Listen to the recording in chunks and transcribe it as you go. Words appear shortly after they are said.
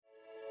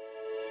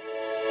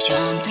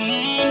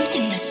Jumping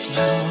in the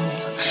snow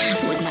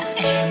with my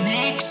Air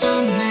Max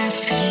on my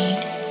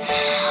feet.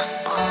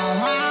 All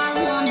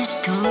I want is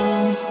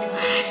go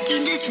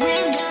to this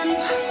rhythm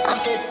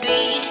of the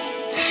beat.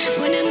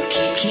 When I'm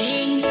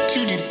kicking to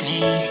the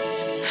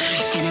bass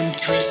and I'm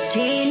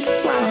twisting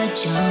while I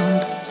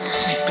jump,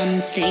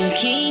 I'm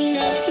thinking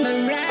of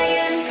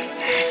Mariah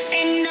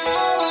and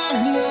all I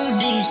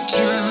want is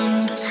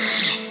jump.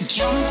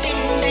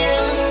 Jumping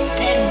bells,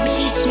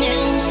 baby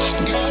smells,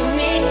 the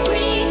red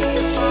bricks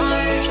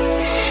apart.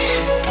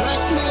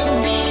 Personal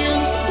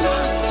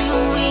lost the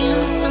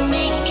wheels, so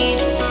make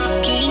it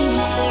fucking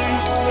hard.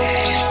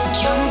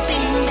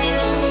 Jumping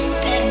bells,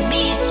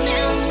 baby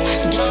smells,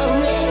 the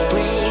red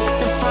bricks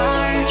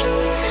apart.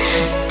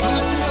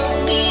 Personal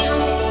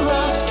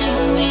lost the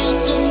wheels,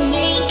 so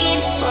make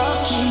it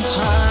fucking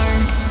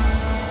hard.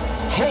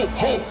 Ho,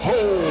 ho, ho!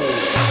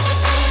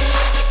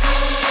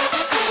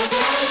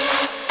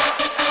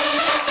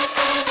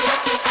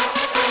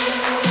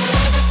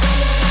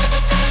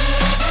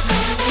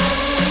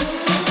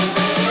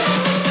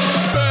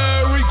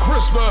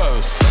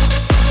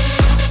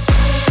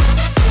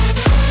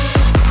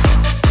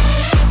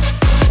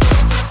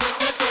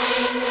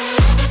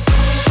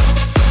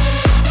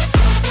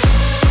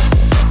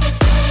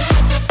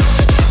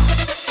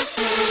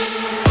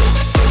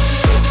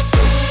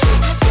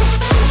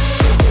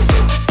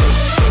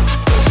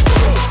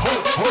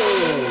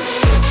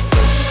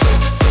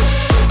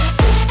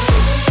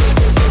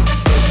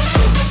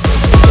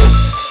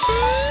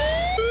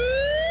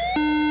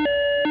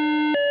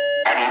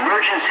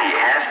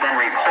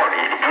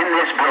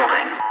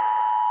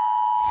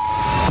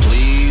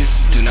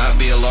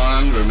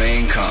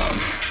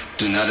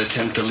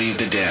 Attempt to leave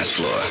the dance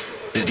floor.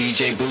 The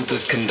DJ booth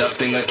is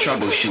conducting a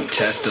troubleshoot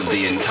test of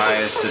the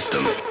entire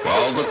system.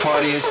 While the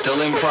party is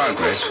still in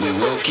progress, we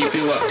will keep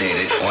you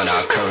updated on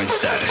our current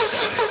status.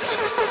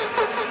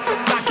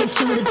 Rock it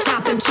to the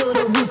top until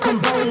the roof come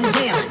rolling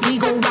down. We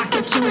gon' rock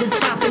it to the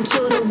top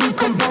until the roof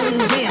come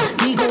rolling down.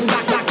 We gon'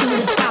 rock to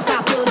the top.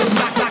 I put it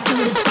rock to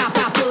the top.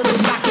 I put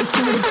it rock it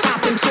to the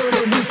top until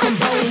the roof come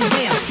rolling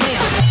down.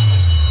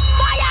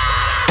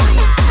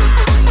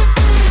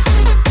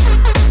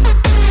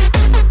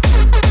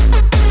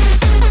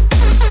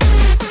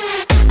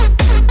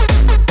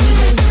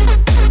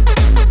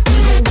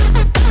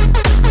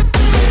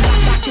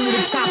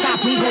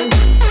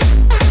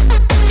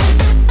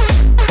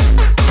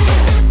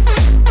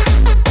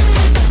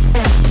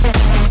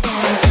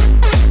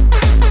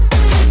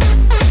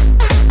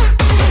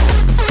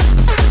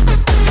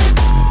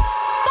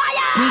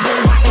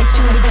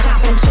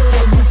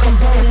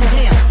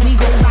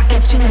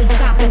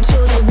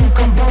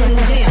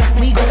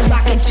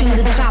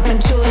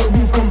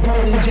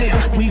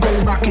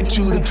 To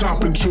the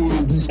top until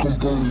the roof come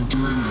burning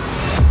down.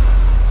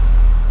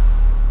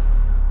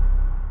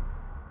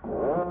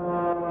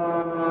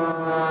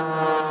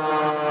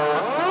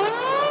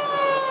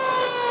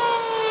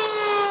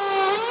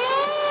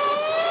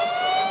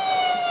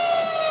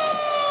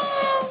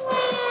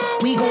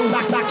 We gon'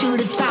 rock to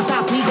the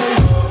top, we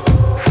gon'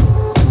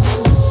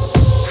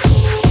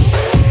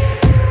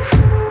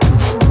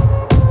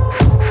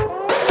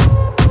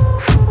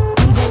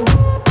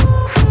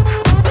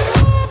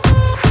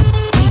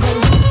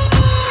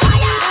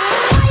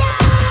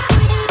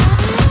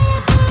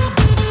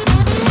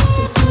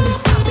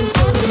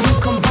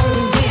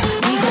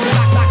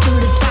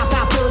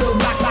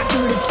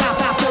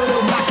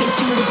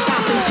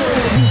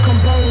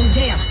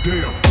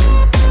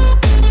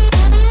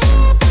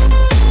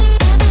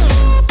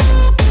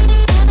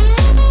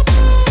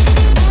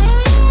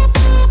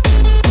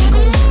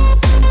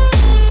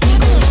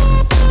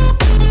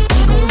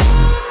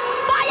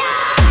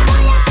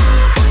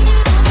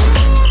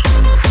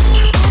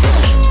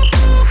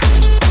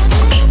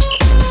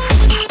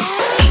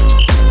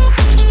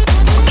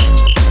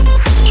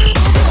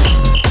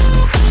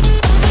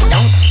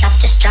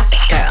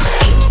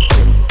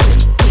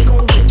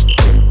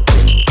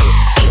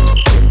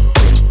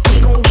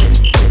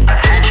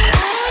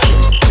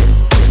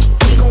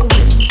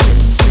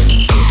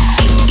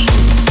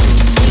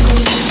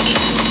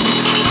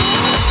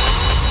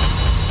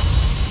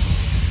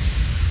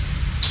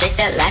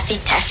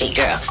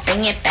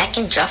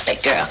 drop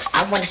it, girl.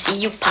 I wanna see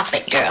you pop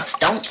it, girl.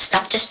 Don't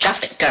stop, just drop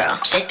it, girl.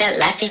 Shake that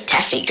Laffy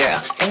Taffy,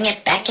 girl. Bring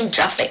it back and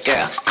drop it,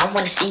 girl. I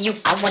wanna see you,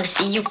 I wanna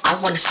see you, I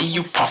wanna see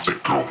you pop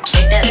it, girl.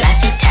 Shake that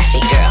Laffy Taffy,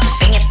 girl.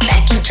 Bring it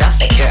back and drop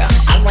it, girl.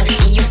 I wanna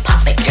see you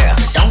pop it, girl.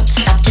 Don't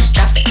stop, just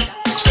drop it.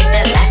 Shake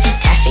that Laffy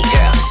Taffy,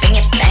 girl. Bring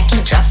it back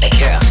and drop it,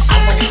 girl. I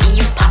wanna see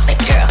you pop it,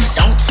 girl.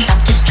 Don't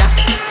stop, just drop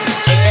it.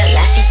 Shake that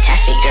Laffy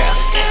Taffy, girl.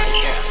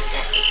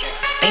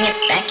 Bring it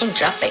back and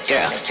drop it,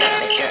 girl.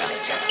 Drop it, girl.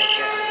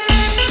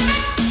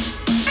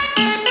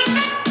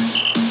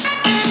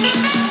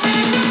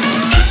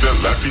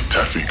 Laffy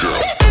Taffy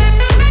girl.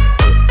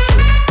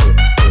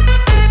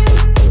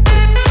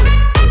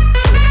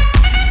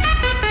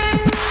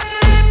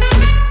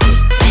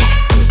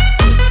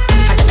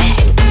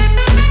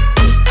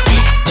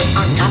 Get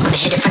on top of it,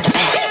 hit it from the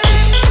back.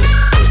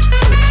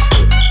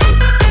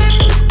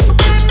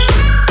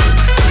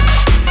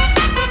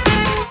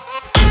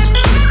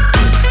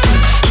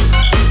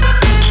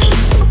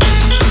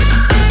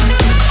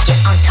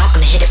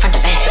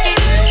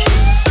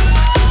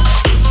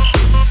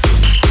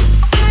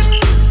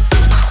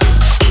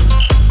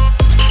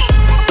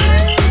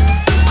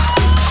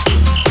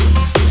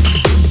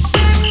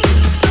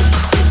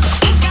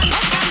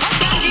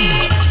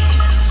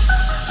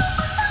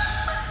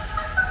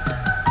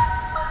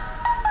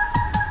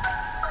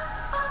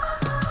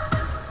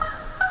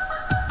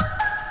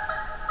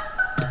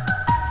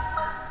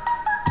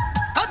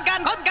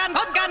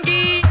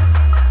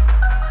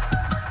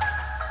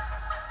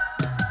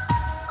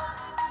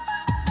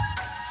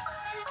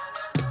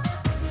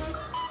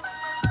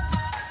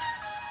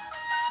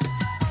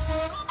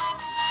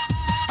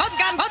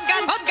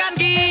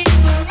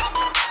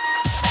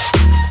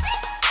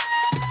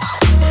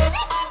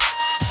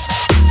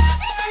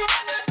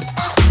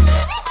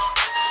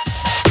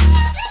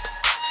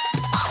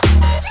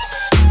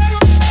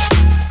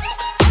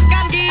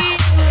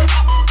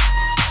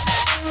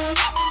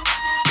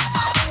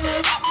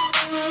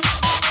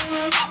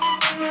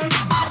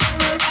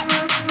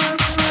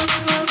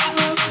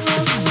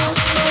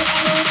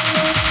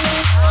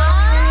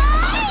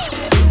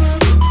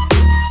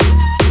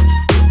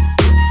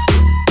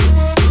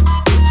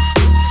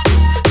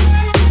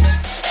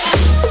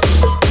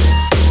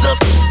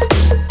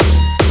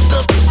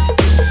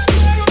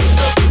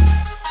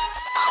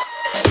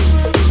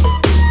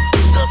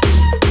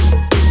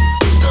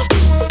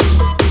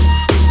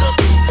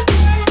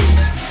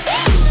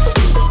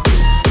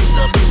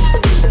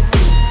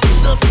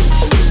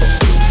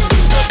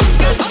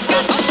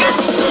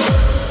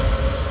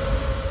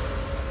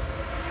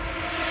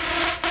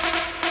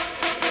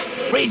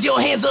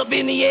 hands up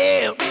in the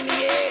air.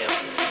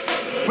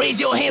 Raise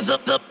your hands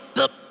up, up,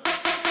 up.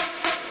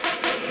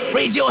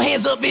 Raise your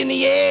hands up in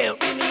the air.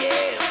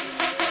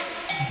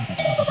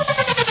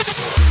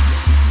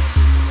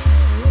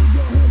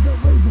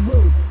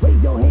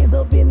 Raise your hands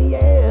up in the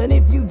air. And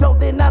if you don't,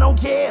 then I don't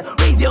care.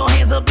 Raise your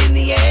hands up in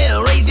the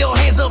air. Raise your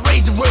hands up,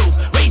 raise the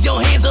roof. Raise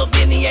your hands up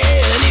in the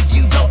air. And if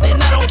you don't,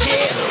 then I don't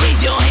care.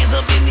 Raise your hands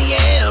up in the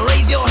air.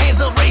 Raise your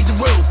hands up, raise the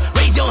roof.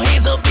 Raise your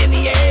hands up in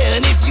the air.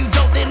 And if you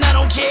don't, then I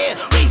don't care.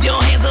 Raise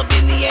your hands up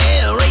in the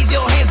air. Raise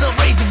your hands up,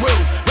 raise the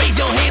roof. Raise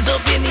your hands up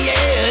in the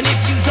air. And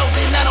if you don't,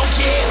 then I don't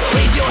care.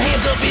 Raise your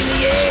hands up in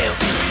the air.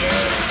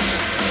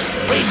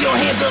 Raise your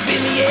hands up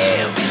in the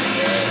air.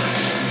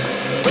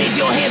 Raise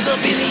your hands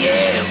up in the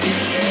air.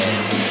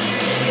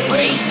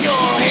 Raise your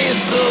hands up in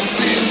the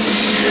air.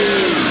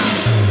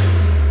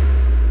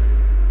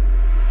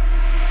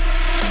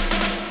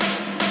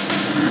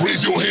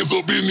 Raise your hands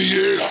up in the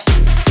air.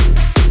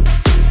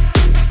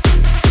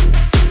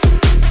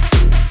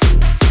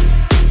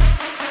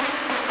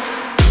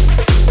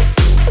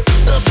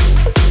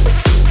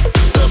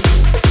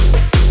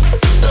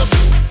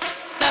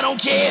 I don't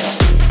care.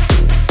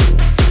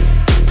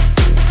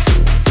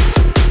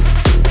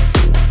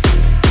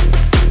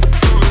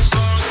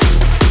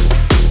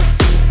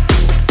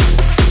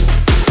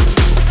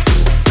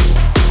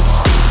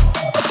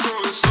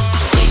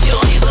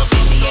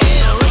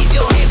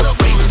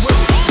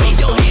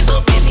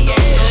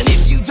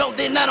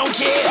 Then I don't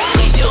care.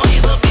 Raise your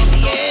hands up in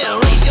the air.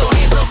 Raise your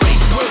hands up, raise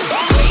the roof.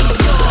 Raise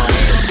your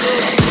hands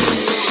up.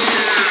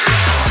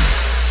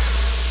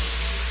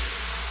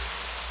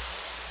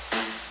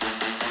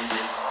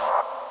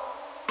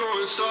 Go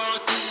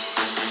inside.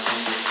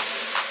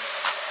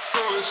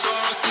 Go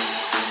inside.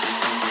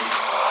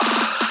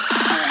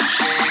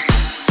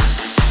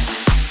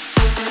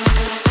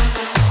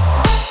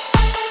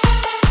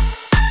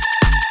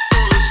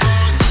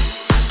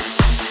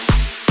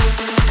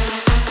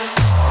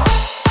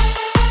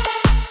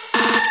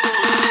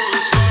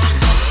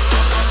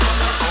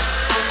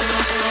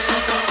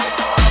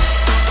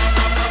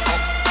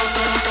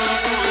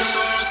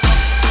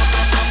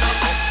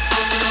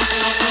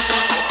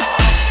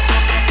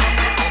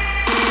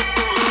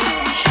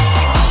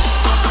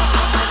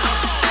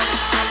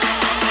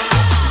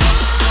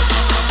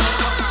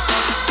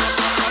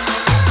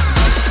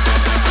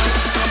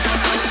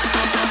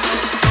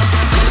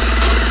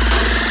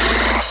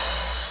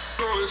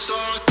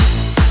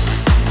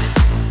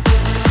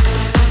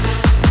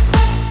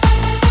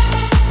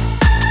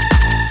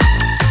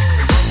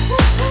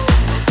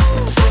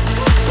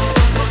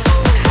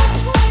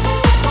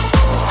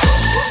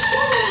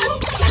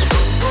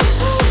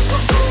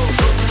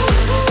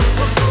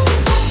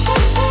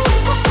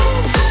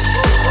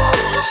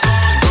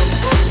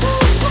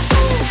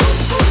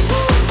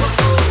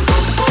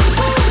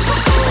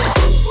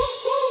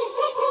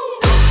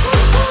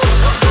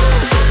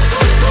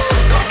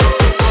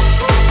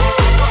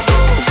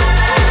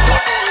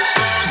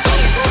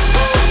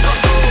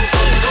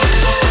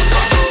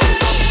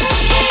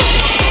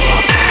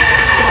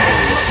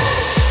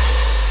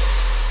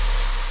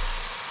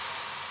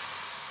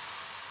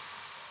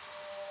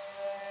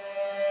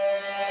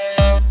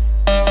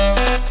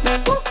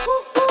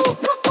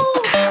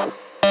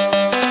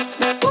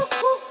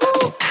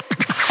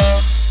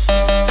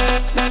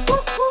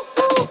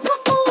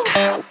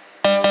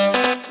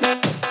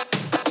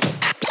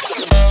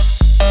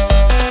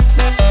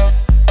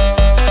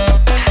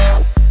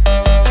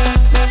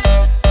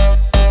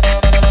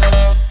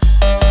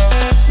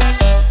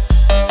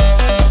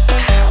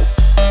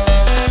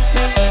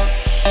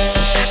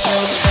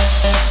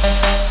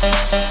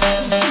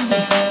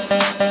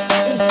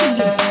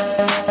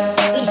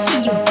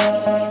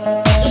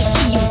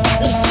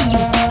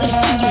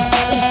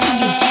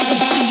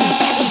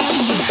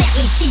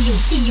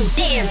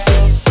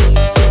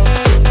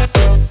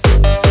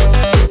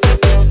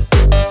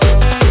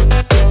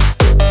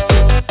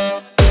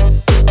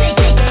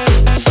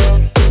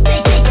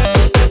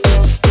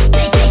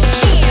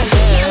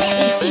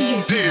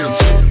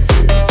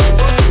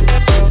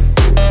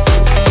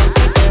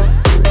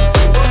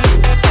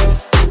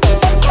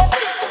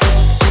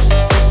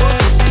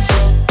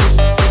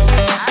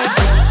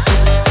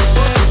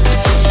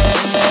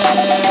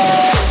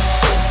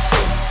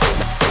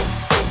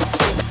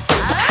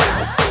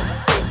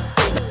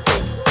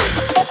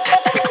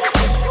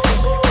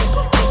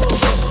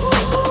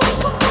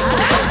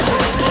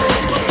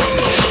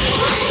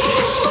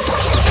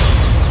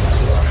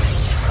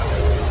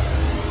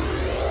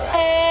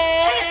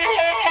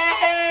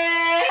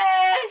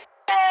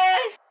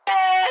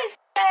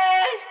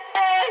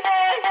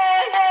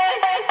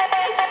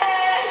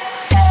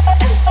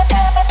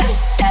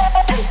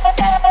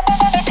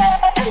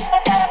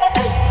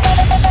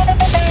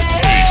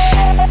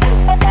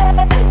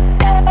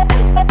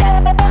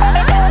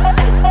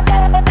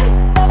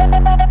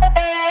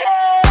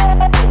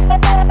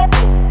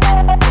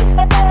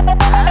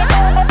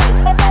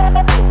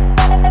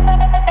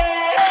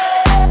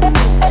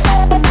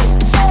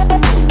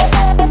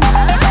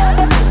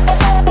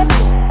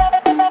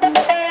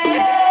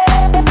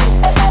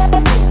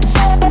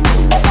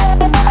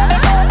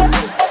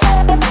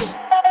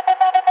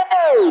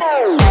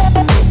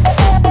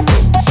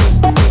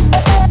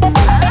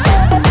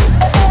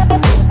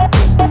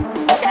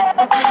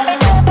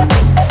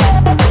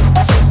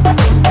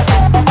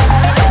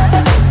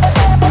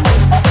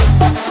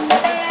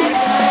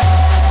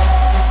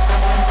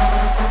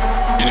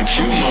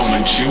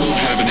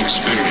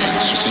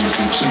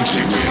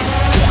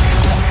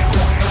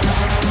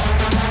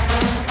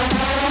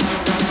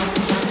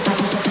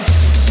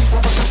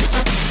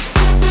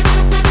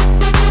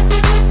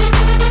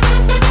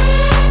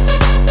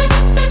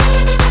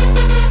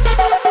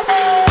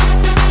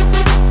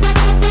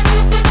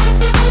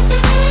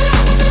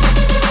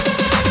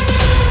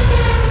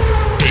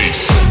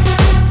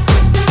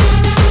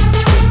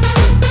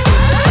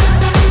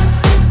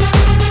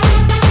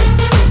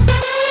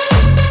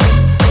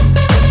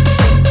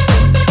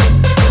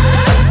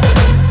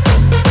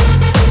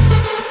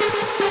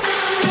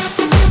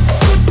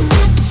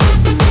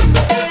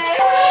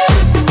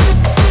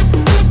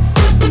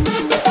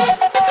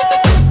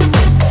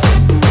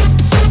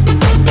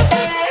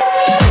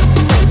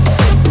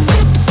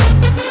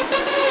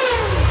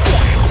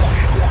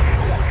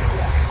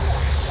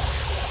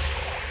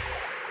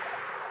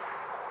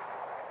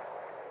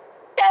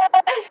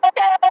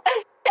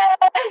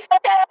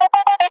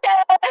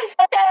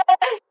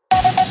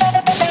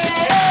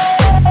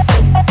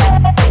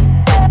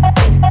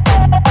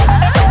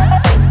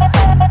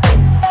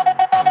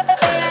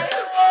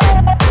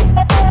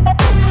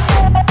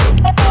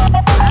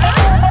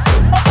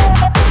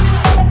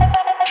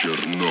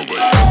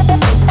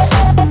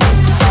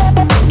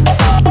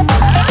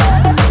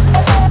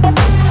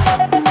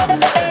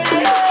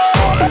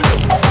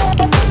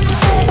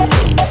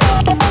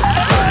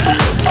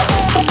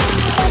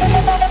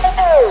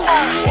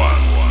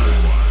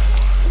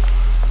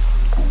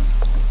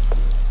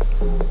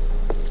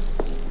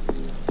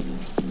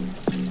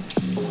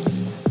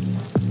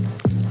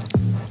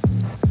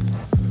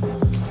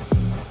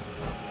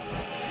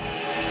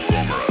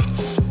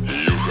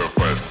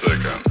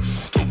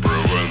 seconds to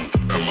prevent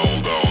a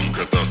meltdown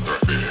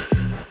catastrophe.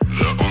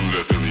 The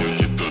only thing you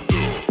need to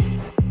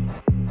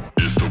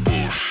do is to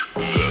push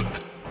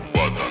that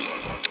button.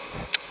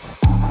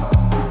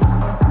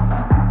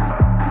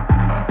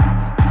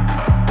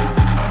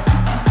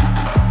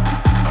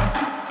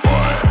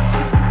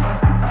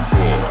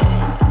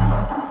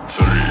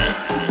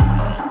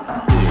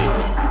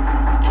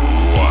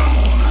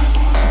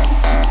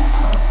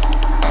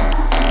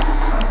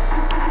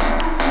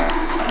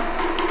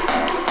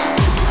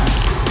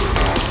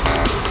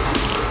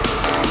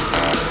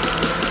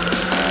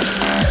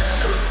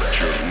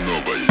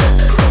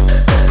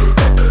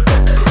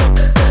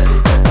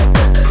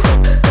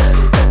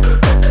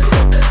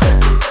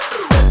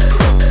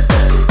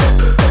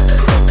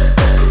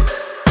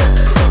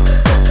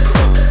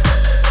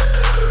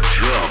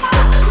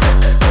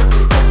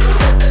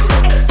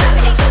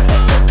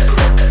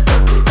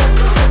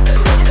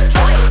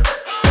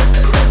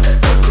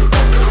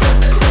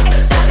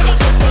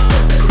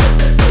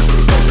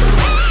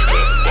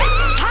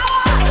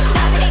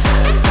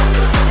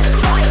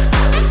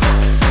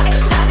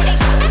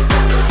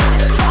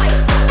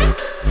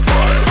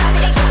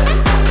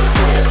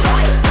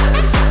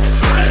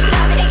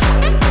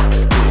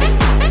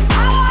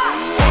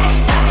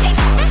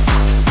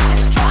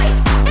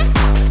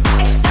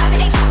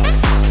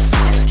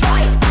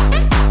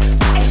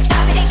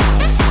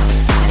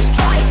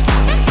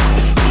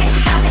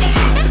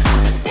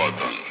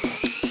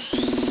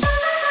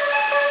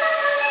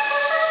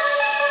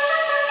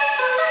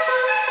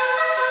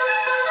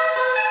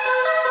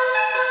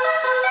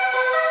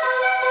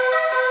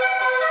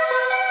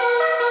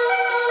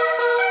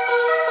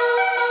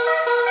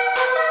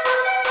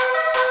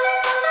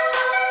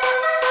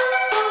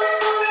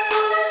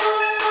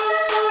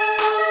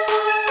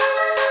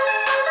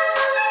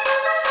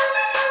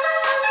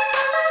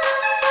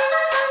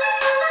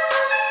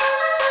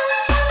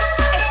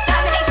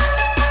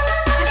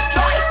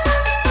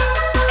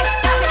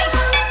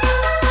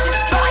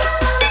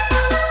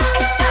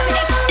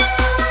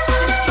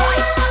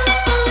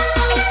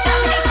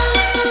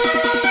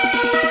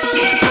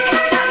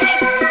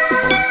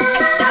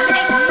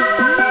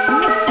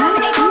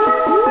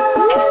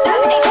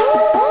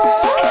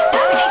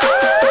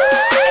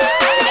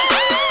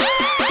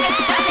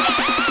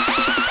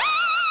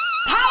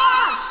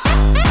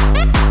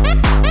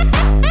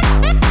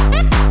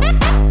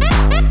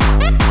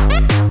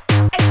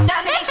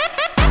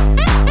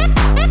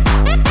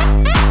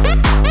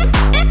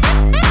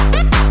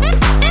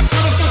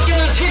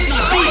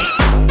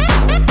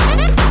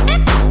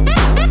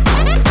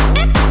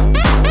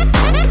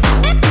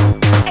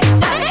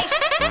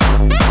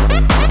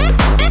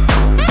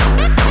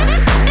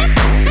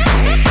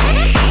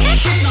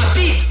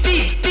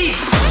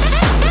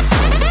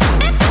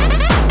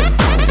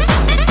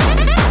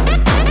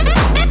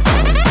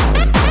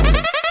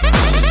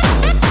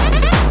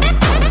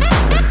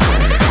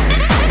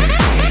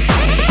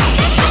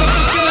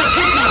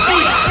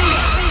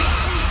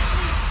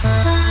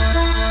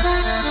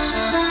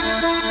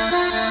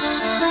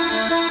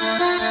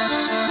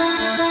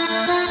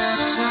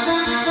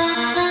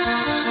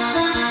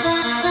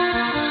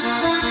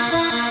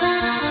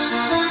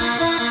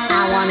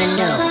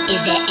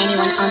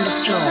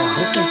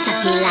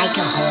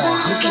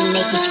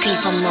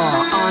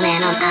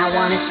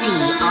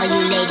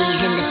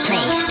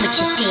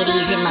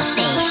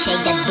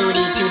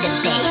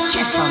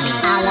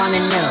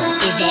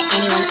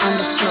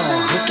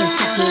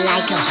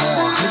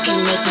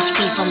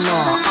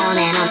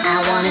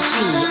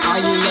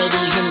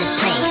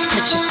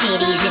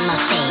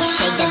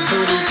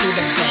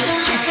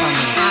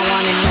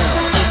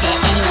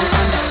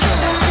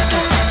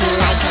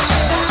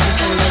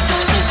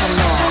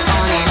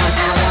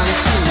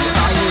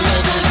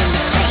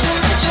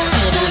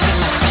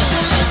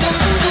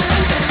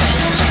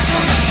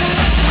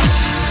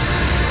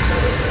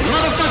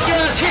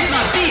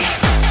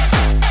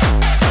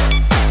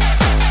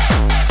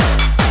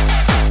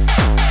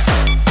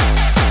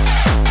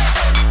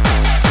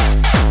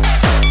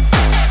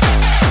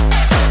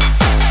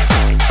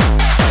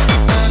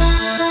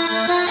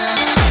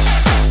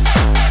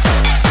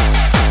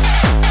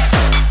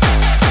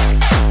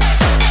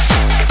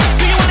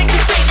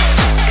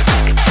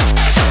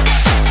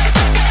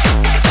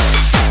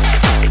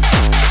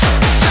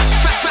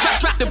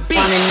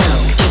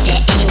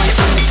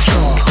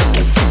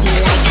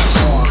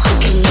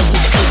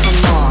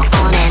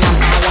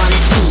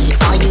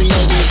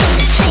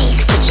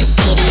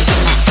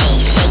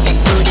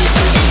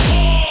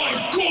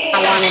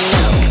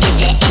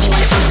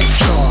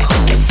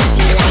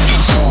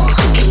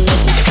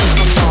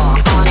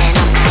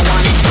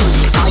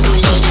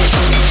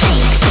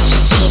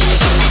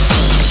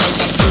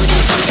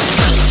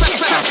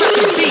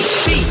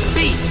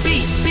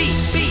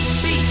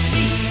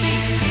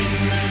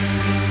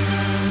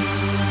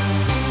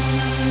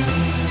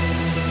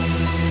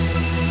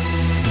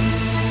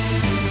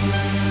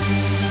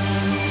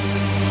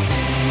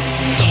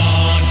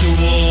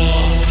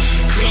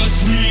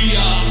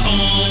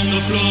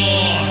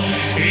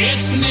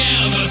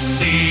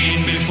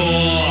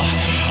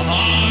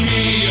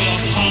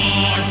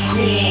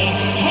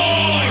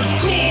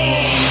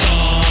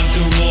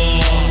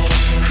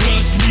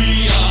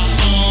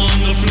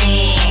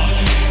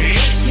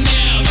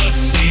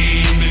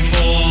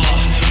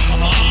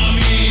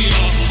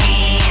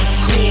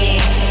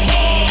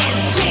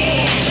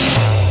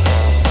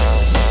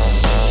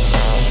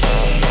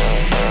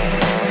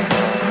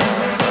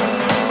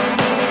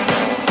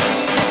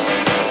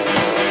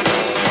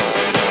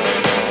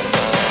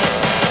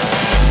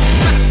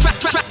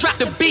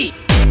 the beat.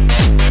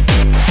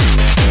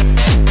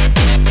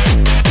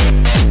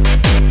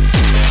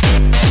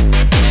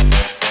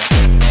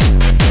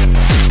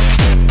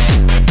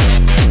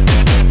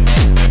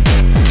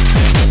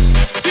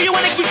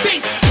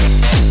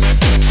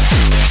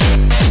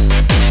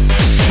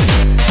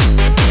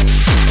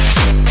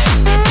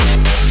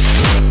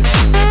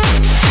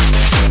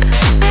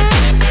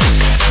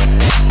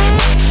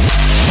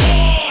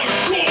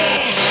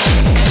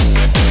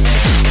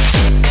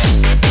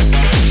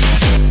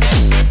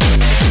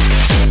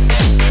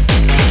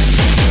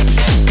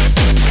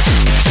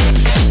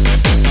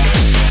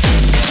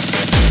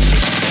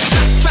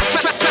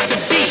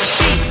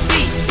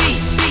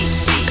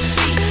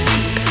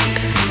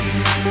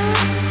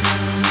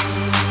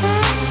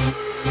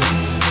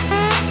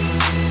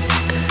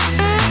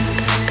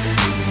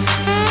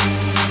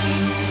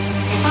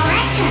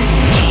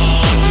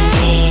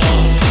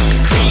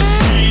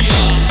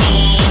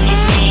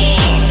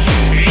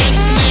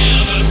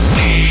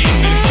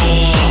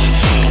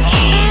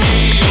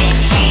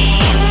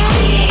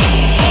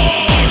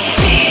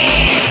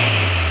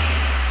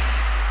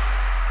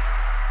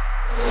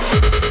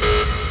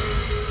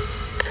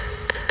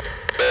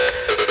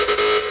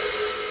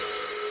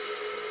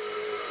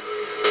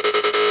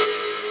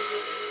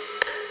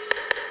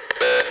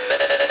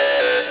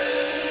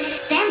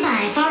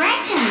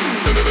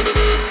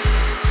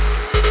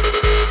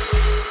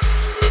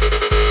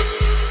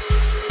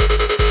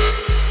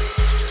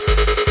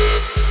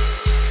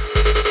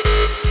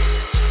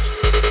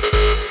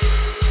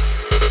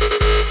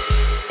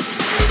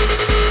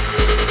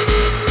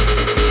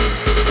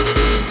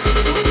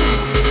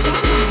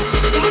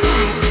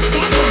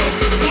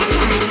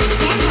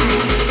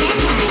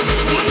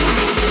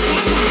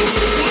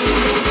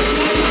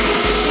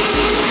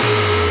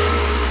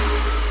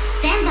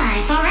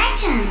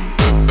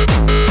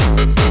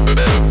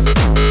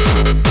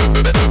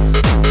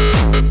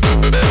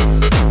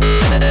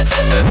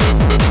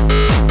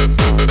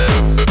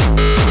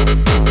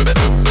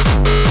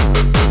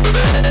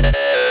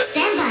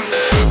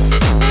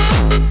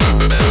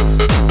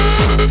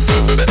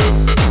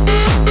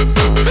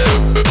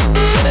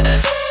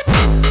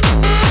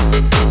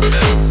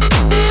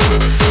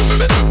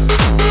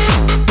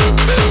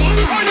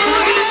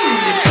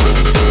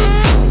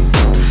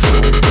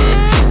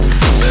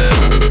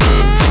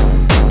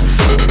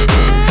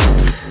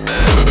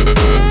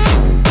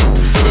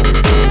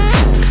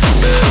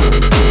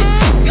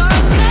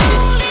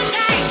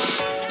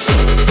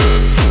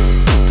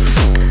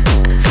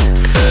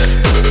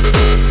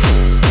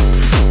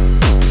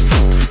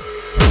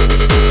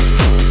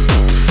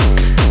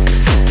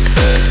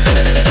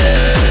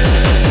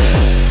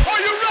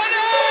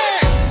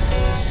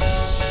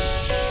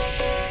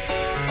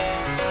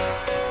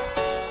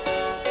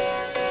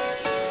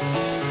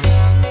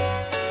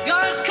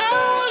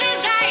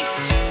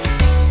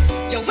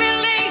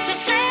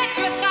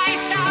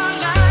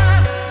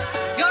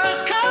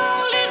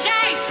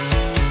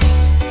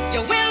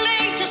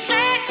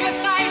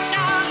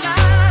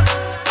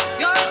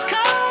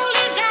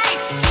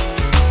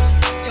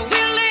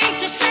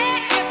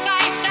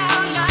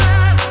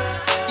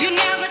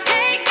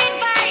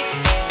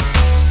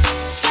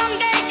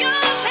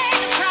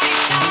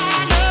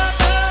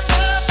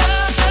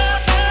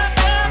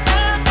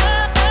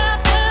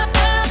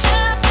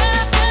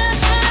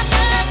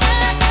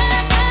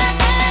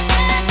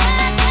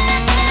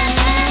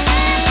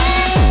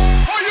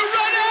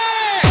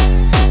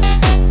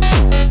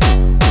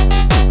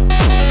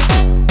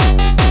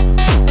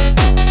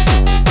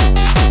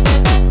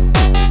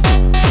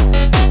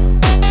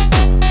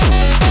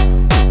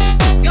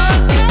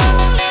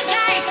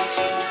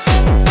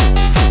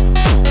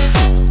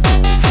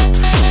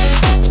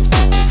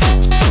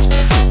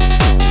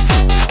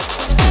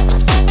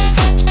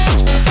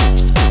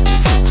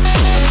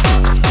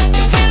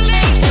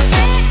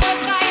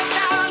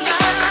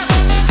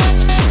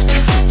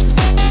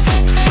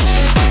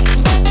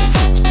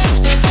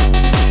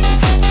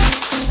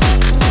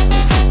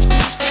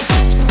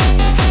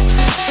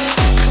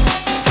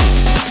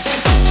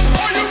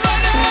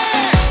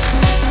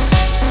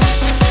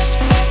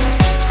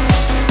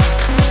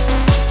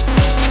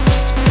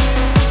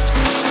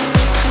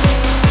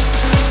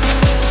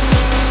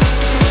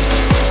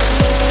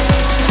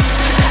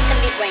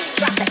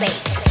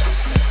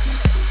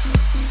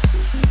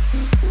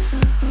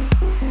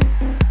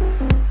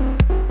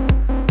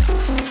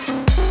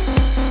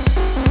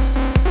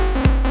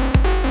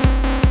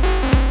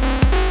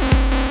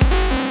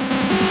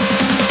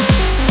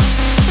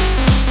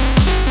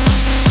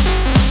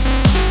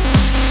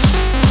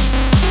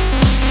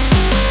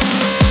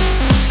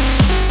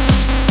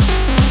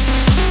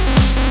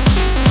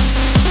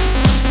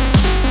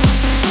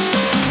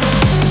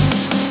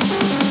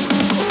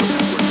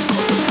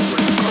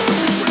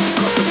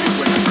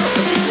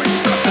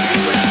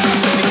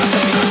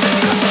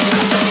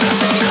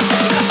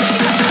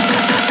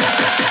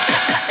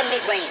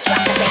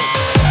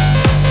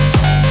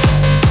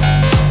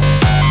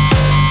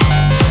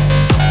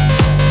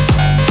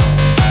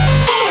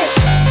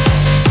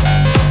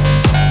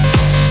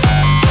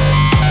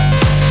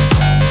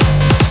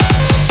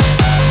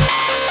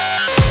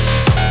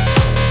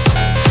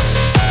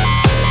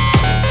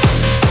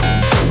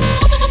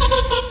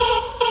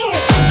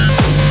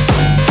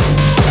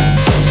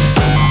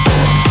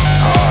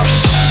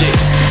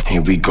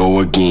 here we go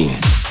again.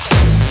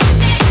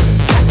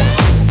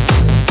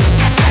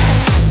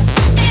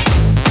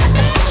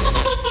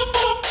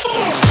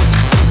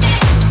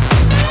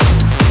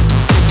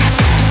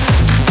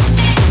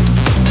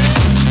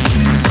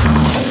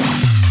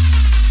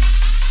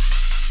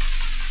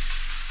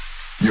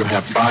 You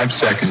have 5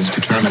 seconds to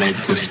terminate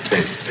this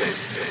tape.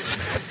 5,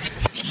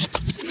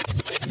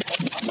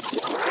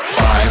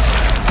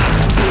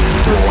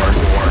 4,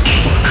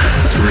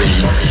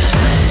 3,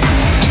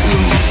 2,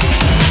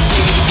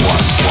 1.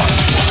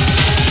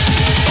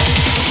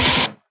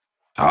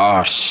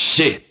 Oh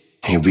shit,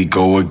 here we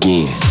go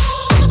again.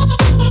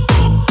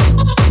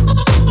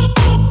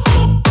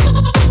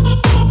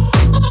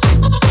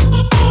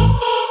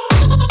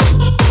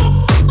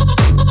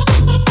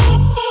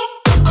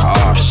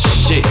 Oh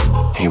shit,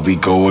 here we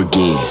go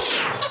again.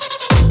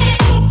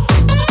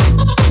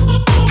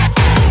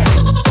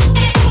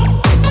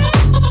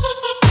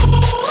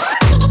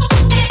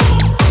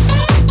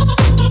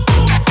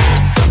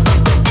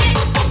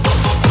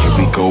 Here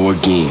we go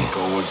again.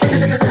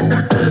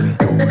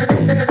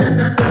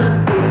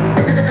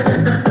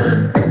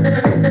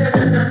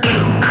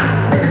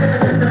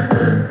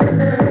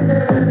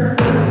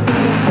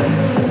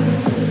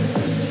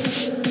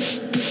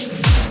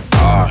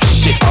 Oh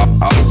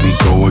shit,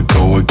 we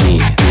go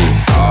again.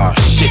 Oh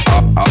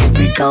shit,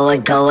 we Go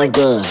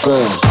again.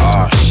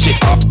 oh shit,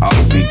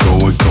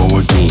 we go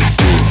again.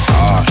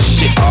 Oh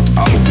shit,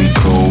 we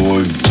go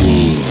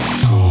again.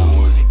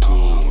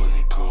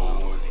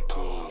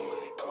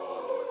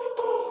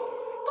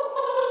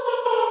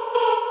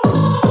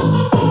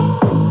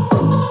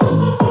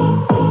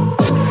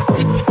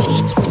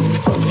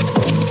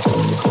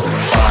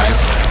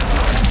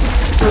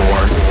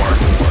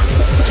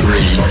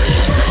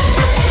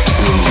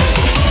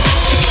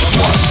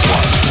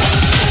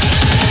 1.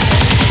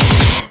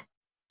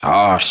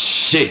 Oh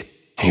shit,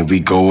 here we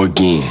go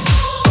again.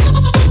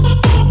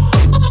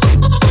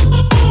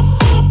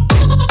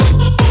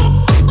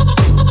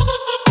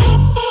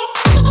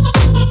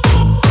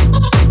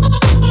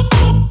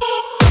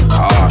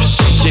 Oh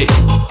shit,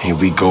 here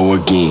we go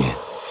again.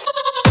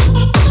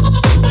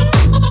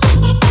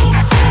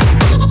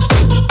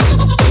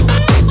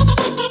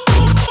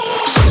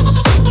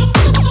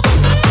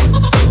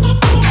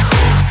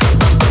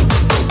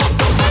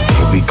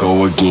 Here we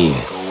go again.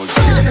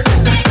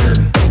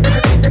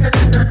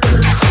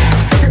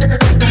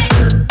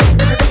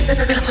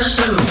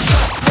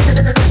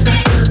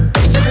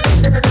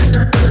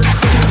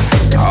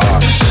 Oh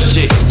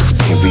shit,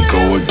 here we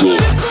go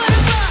again.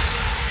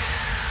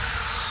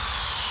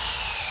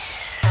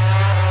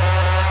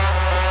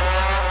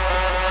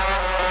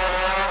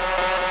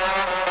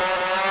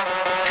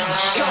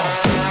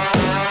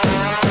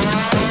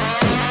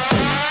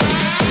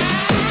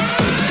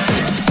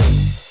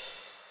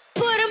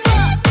 Put 'em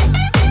up.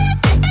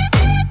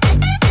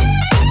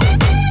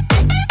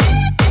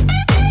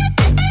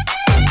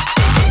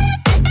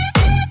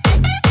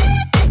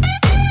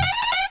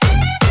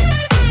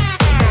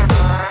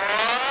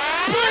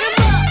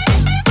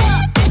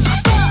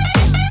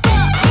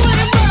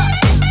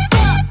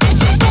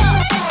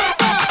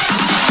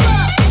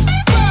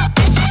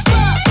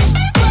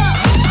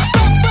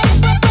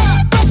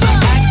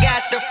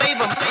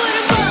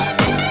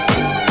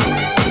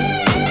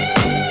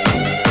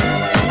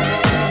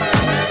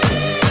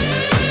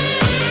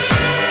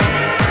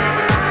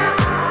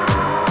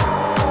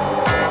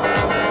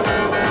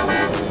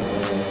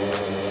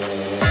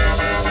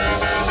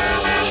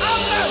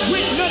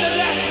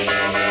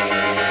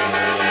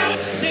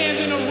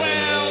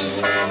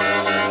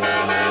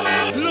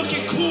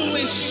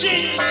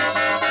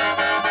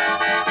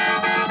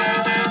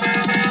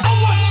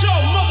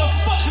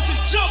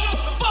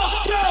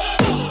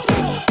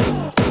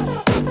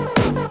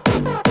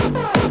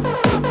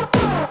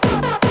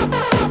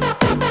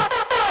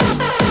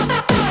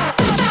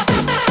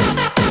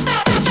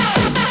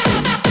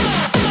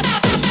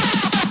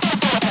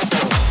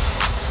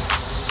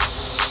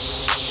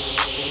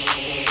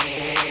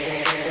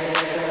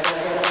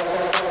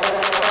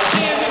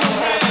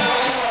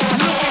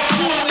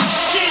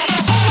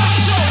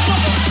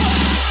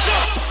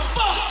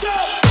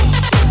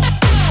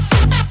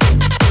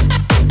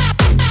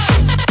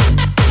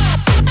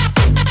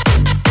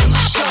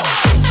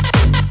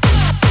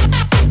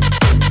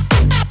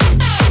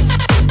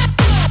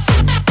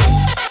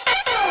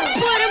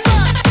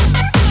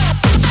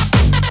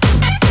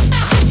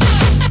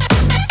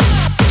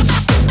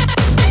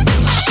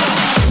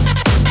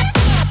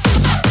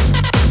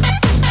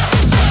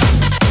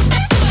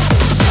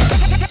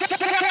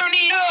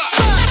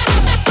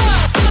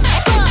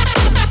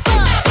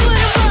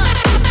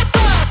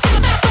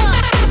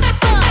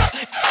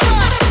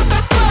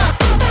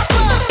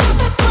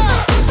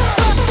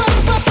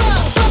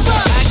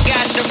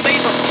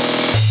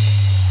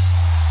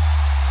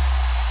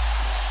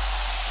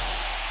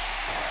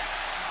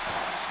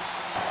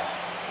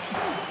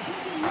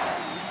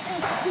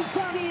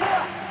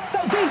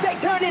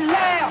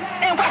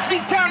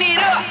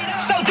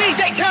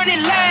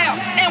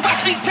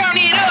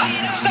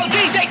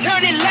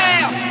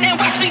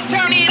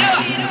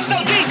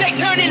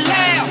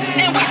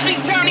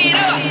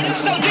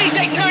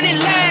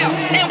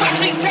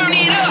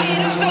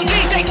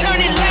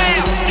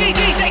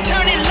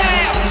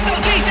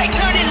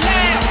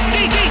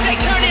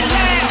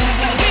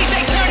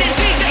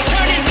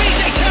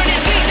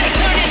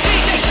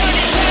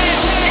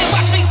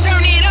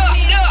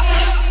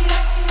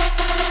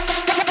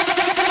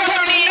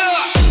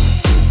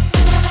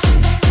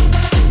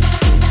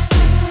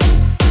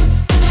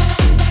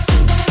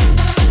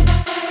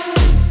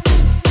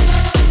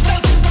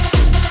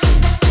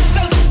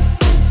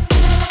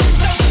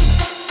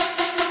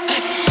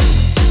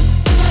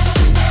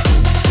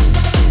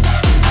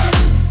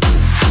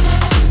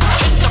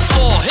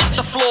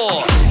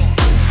 floor.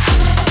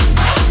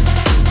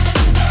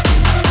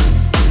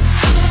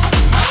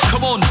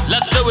 Come on,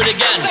 let's do it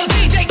again. So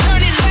DJ, turn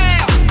it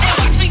loud and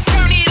watch me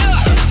turn it up.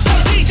 So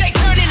DJ,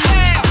 turn it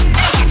loud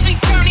and watch me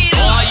turn it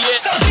up. Oh, yeah.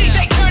 So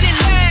DJ, turn it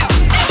loud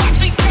and watch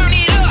me turn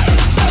it up.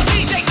 So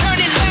DJ, turn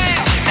it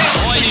loud and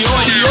watch me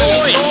turn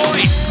it up.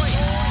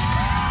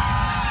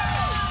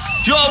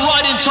 You're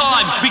right in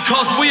time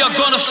because we are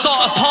gonna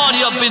start a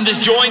party up in this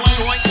joint.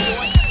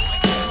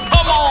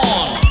 Come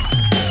on,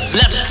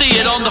 let's see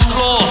it on the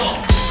floor.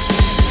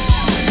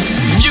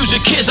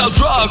 Music is our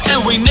drug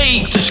and we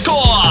need to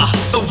score.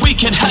 The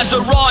weekend has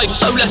arrived,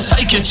 so let's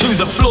take it to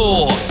the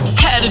floor.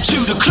 Headed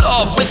to the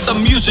club with the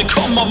music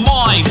on my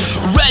mind.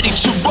 Ready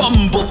to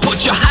rumble,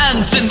 put your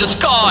hands in the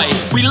sky.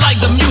 We like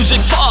the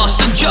music fast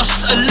and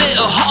just a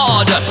little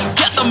harder.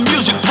 Get the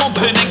music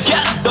pumping and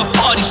get the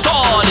party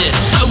started.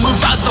 So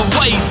move out the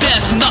way,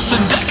 there's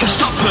nothing that can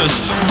stop us.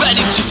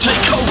 Ready to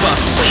take over,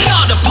 we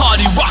are the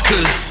party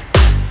rockers.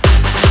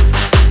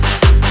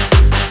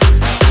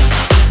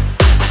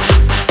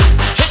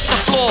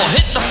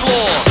 Hit the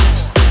floor.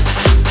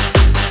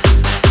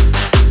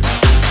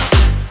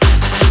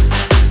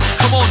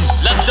 Come on,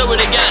 let's do it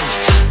again.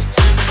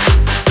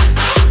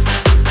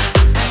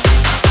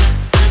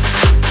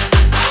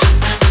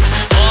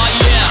 Oh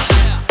yeah.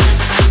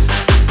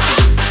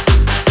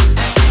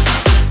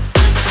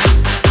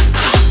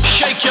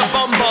 Shake your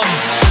bum bum.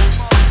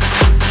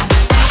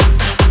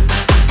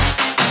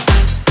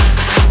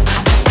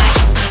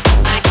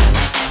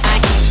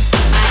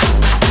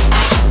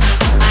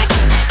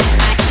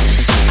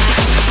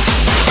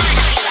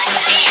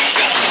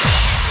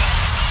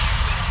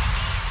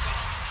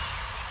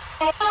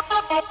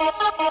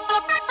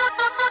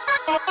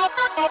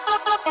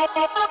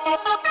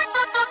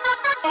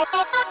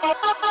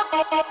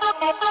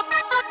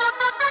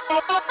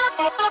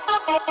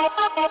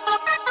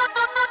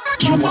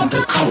 You want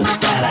the coke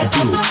that I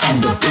do,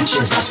 and the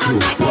bitches I screw.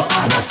 Well,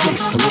 I got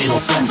 6 little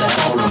friends that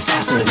all run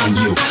faster than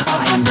you.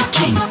 I am the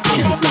king,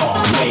 in law,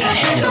 way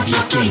ahead of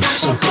your game.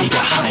 So take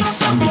a hike,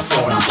 son,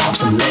 before I pop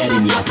some lead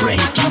in your brain.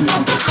 You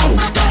want the coke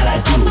that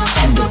I do,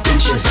 and the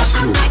bitches I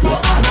screw.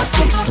 Well, I got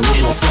 6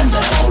 little friends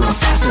that all run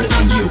faster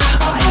than you.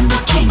 I am the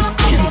king,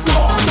 in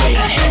law, way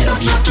ahead of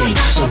your game.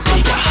 So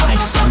take a hike,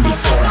 son,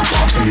 before I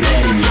pop some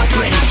lead in your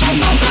brain. You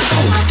want the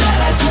coke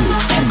that I do,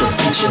 and the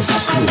bitches I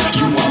screw.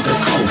 You want the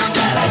coke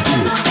that I do,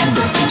 and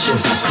the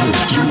bitches I screw.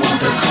 You want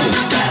the coke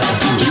that I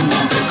do. You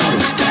want the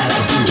coke that I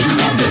do. You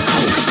want the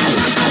coke.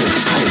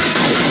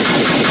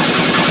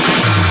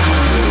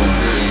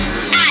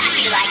 I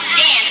feel like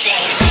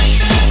dancing.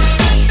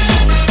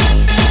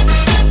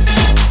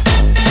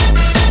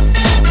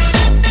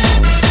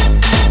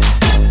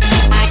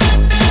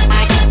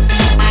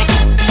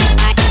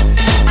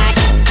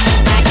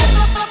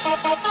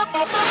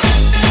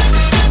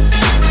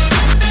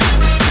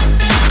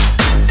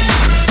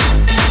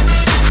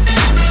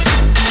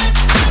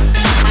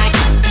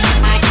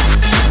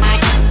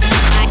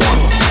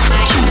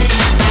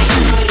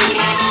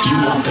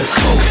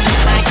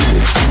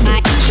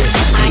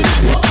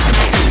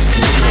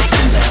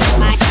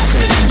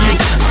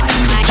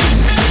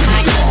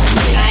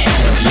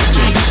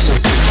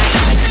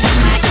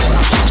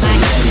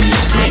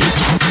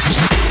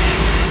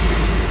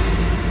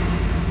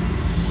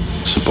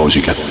 Suppose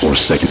you got 4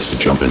 seconds to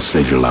jump and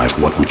save your life,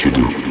 what would you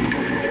do?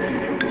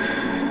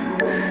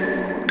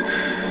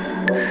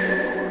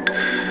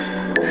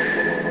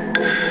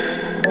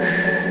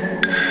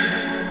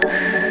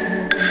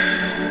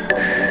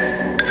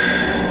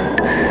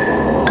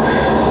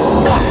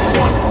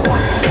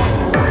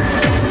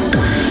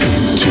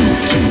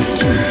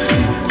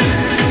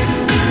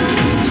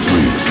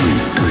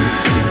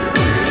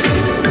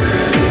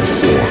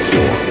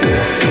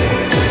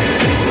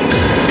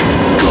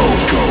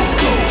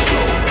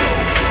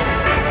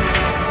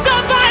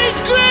 Somebody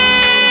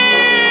scream!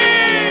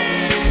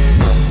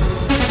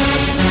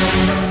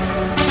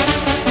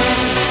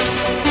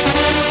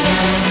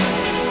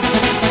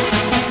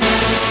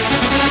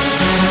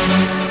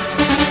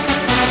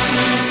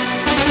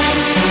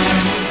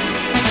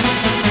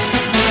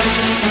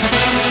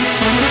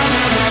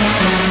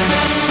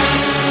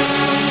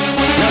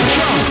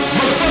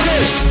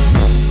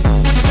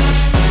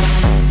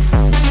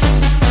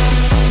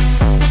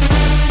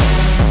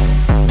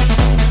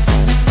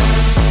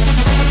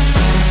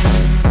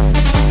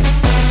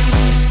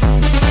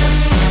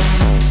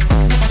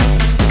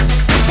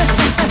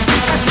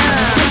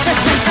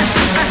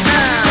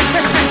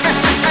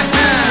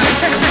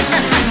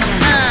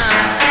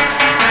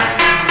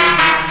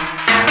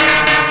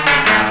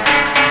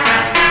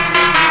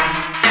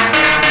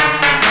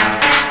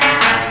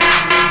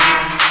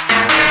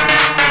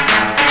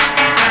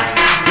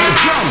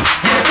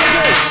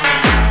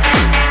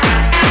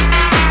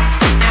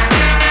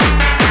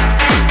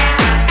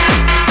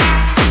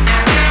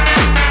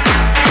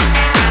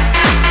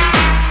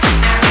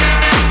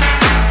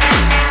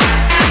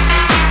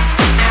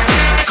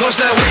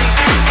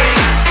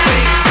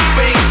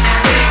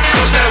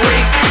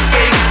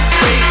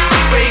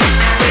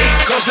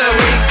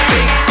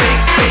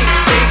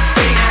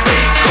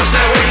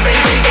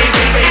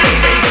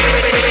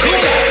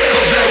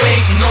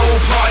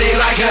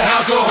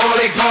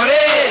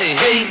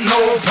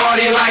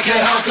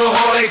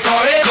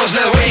 Cause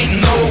there ain't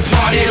no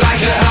party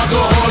like an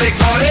alcoholic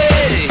party.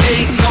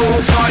 Ain't no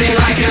party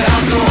like an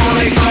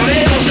alcoholic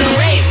party. Cause there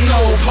ain't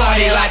no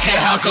party like an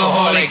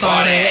alcoholic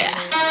party.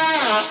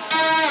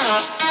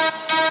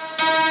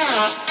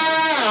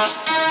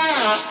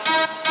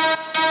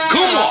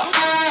 Come on.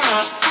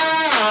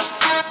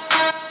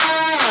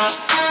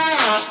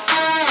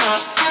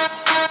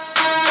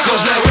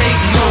 Cause there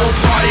ain't no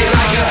party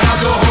like an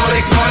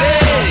alcoholic party.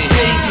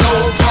 Ain't no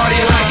party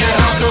like an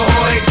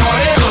alcoholic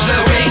party. Cause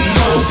there ain't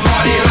no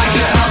party like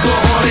an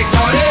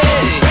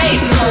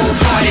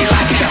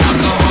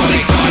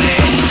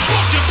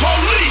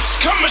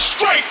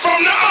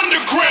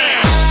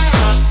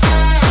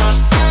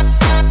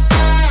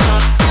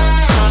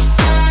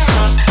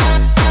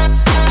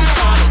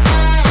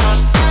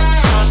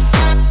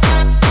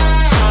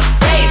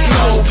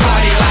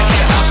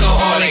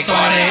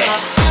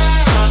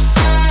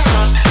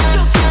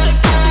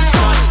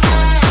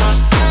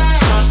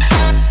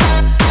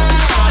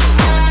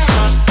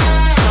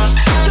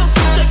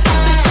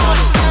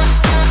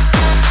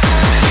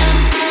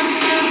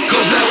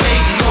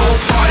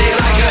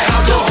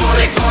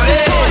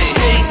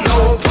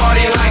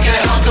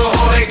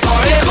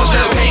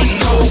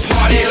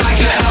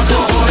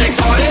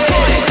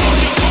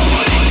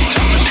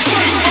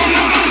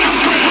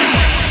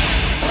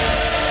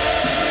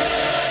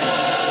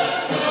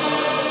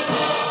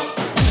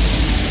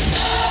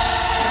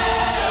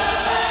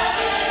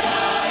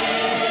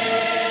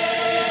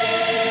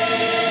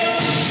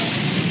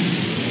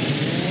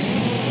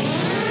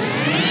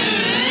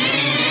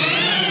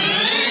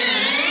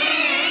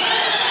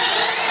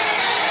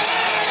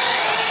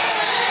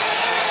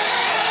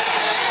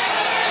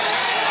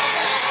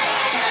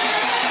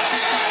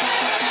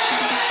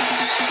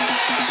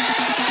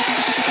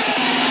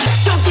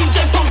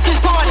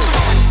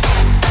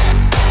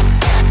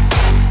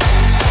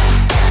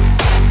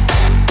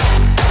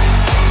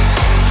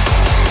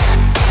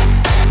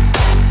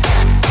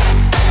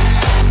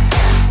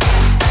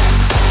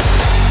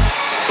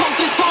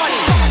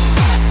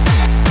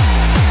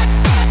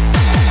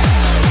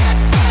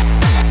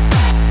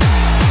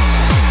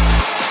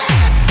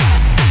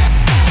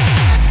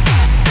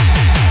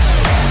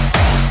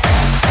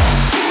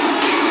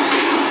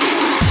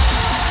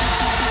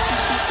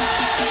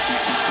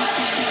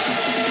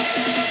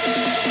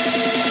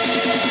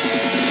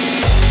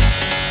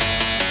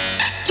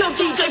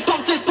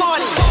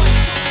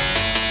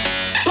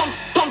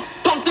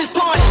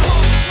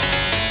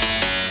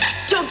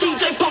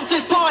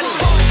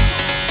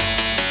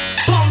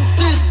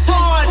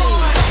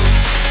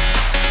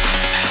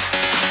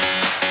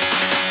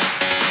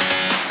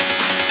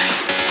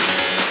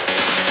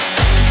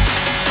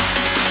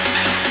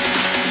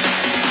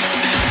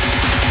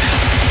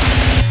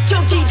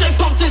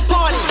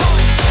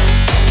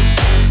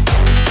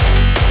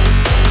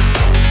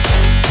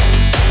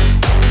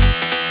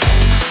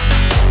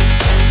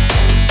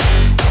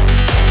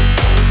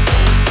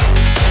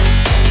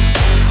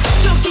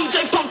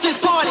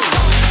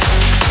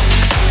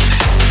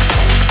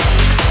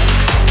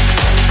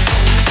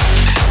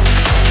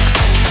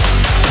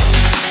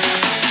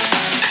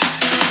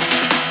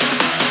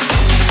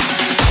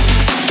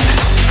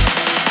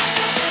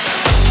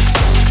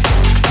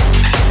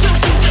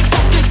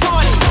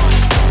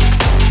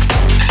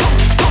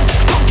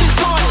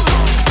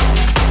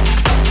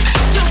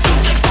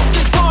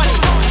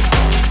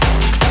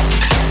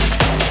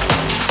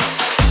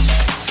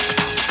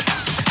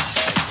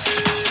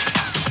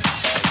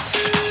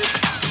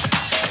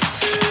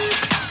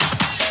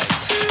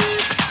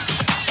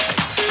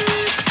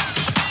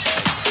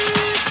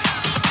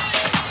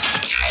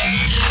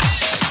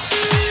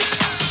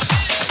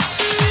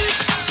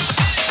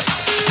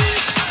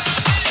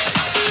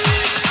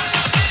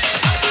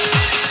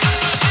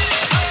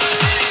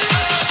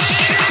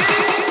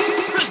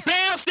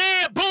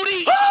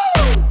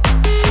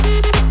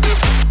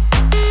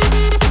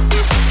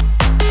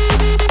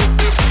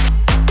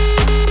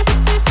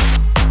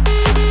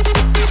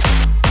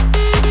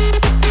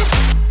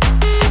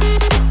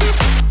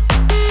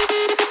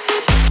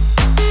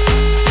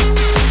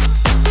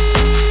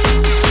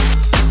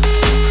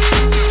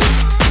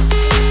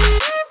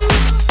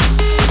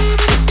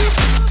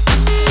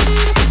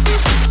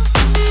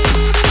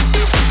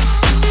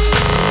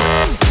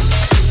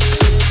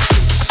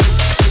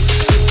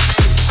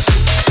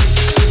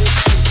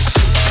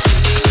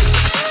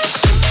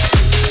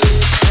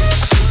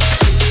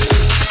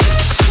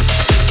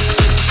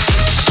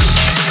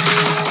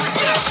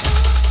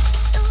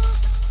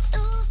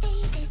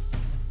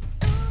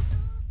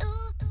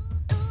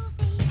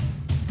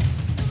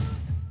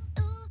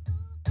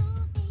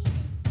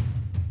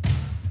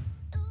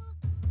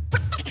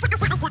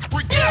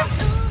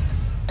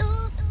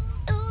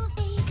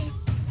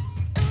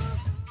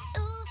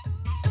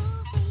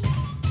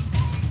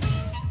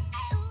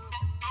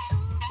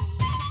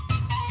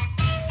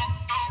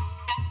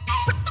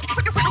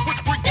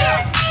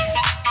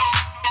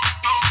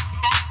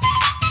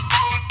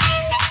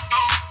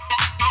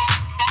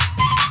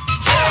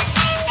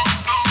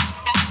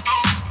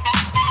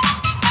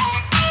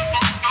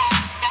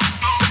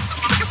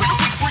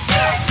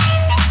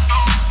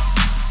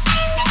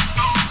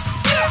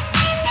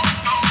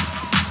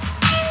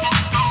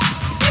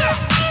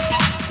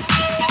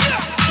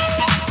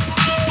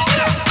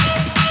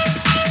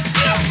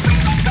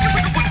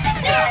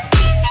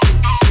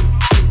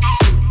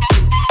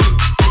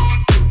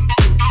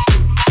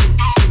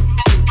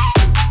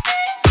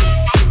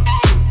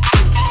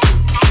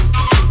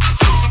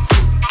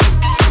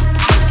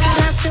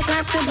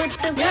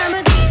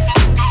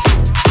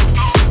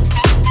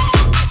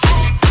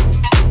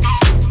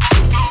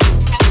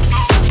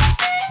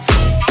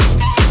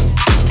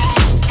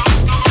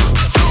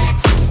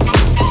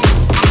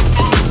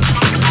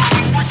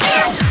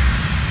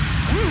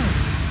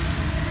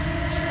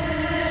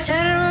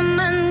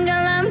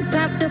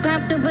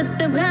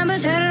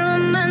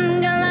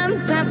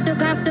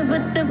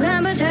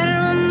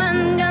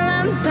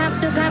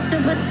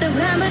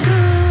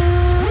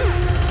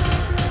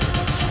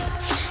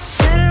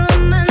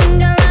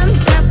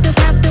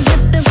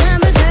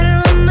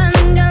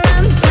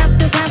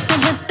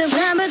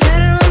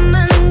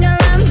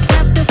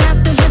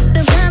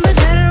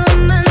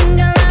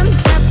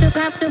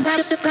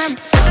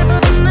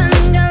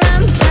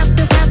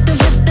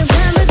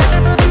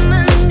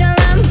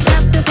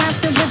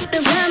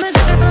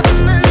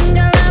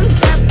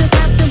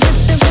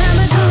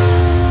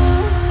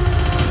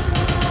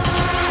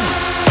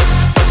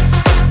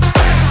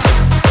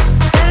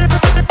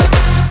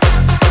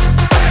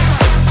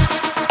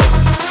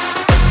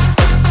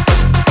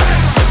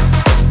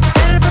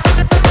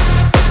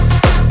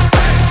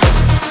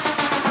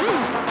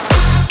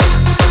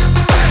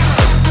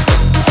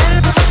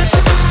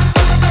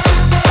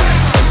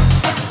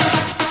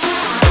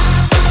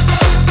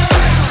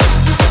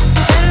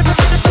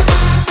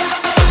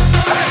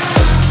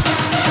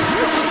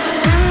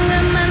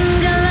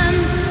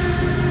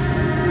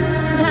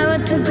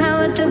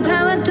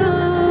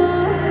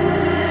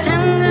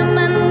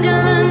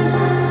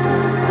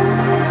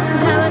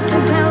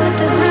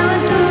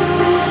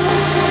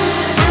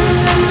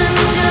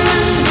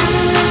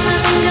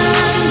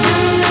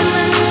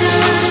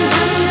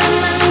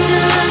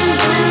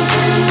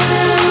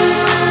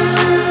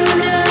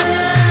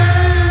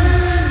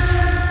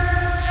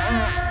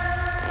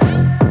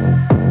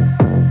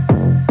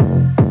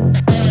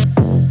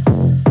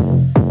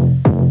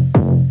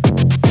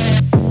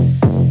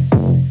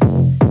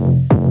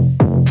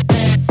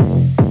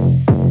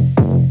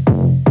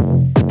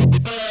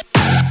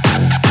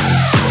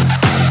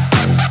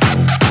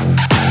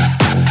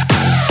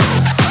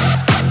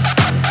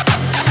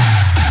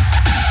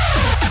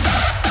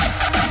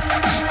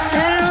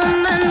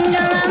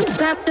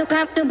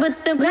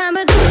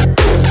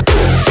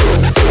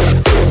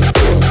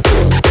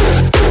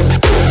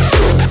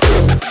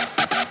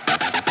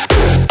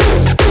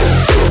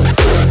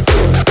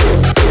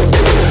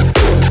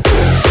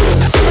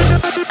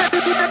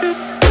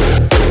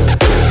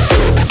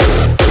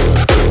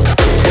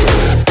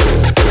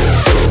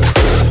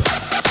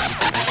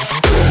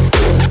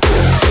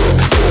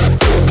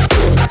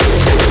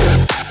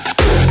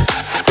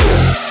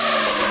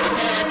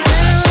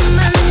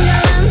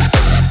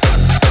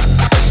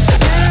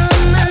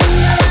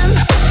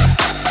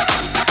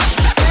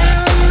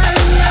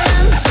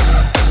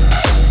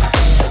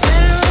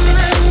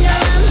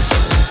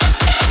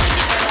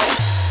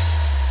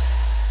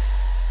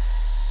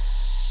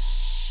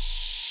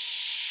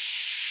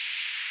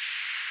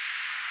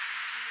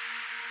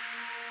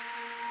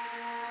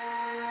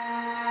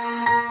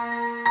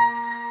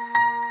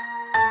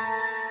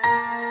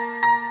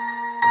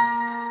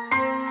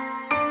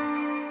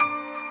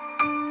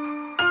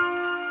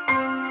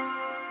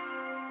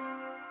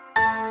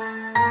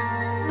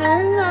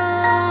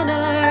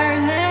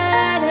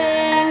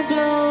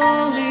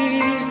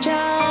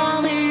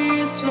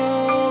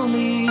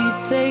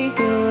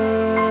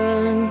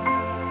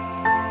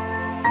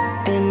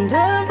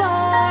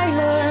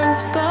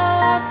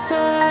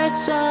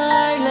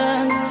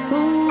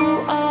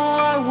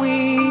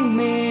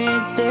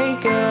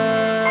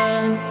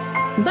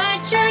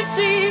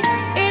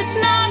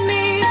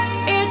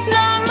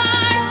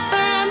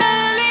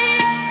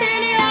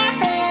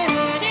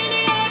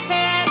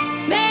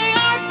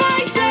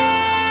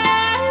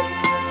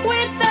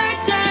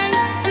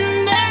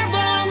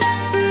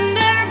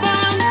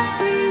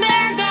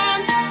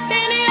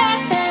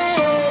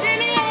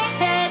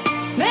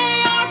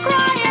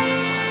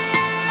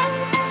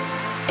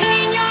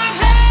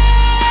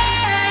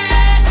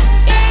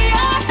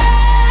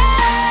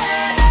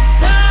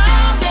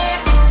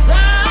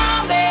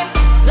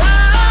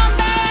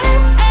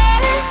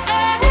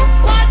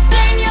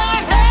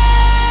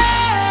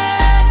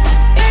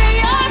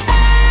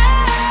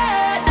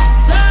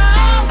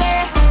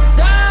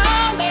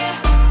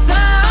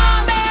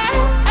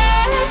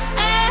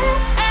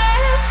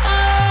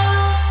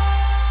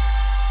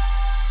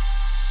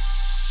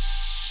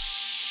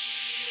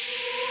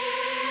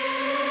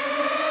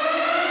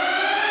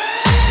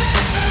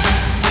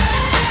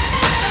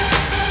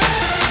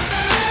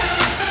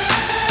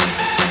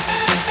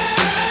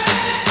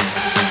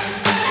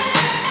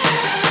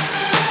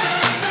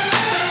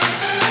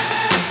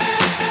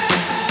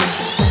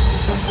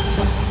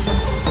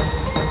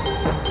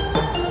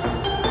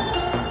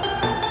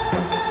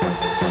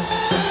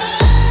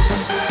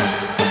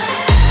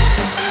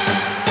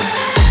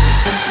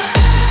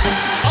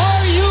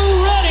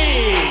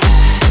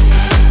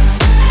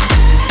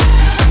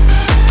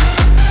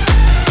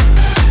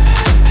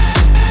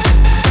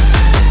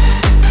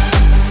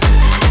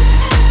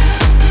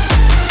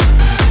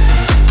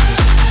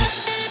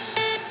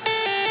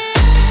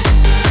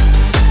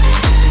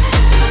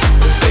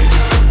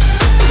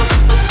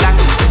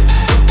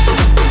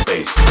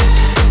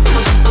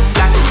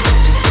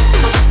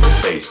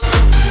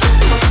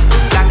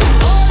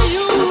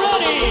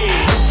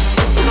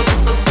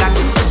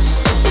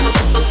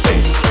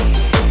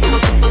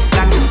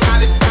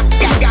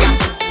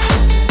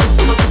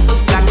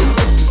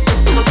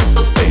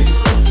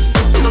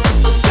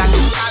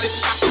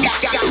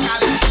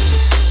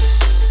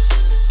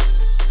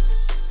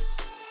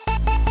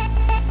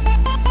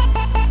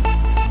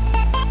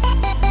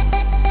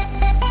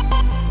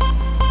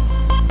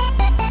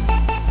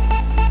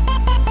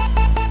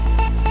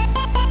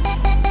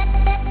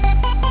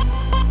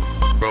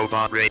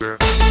Vibrator.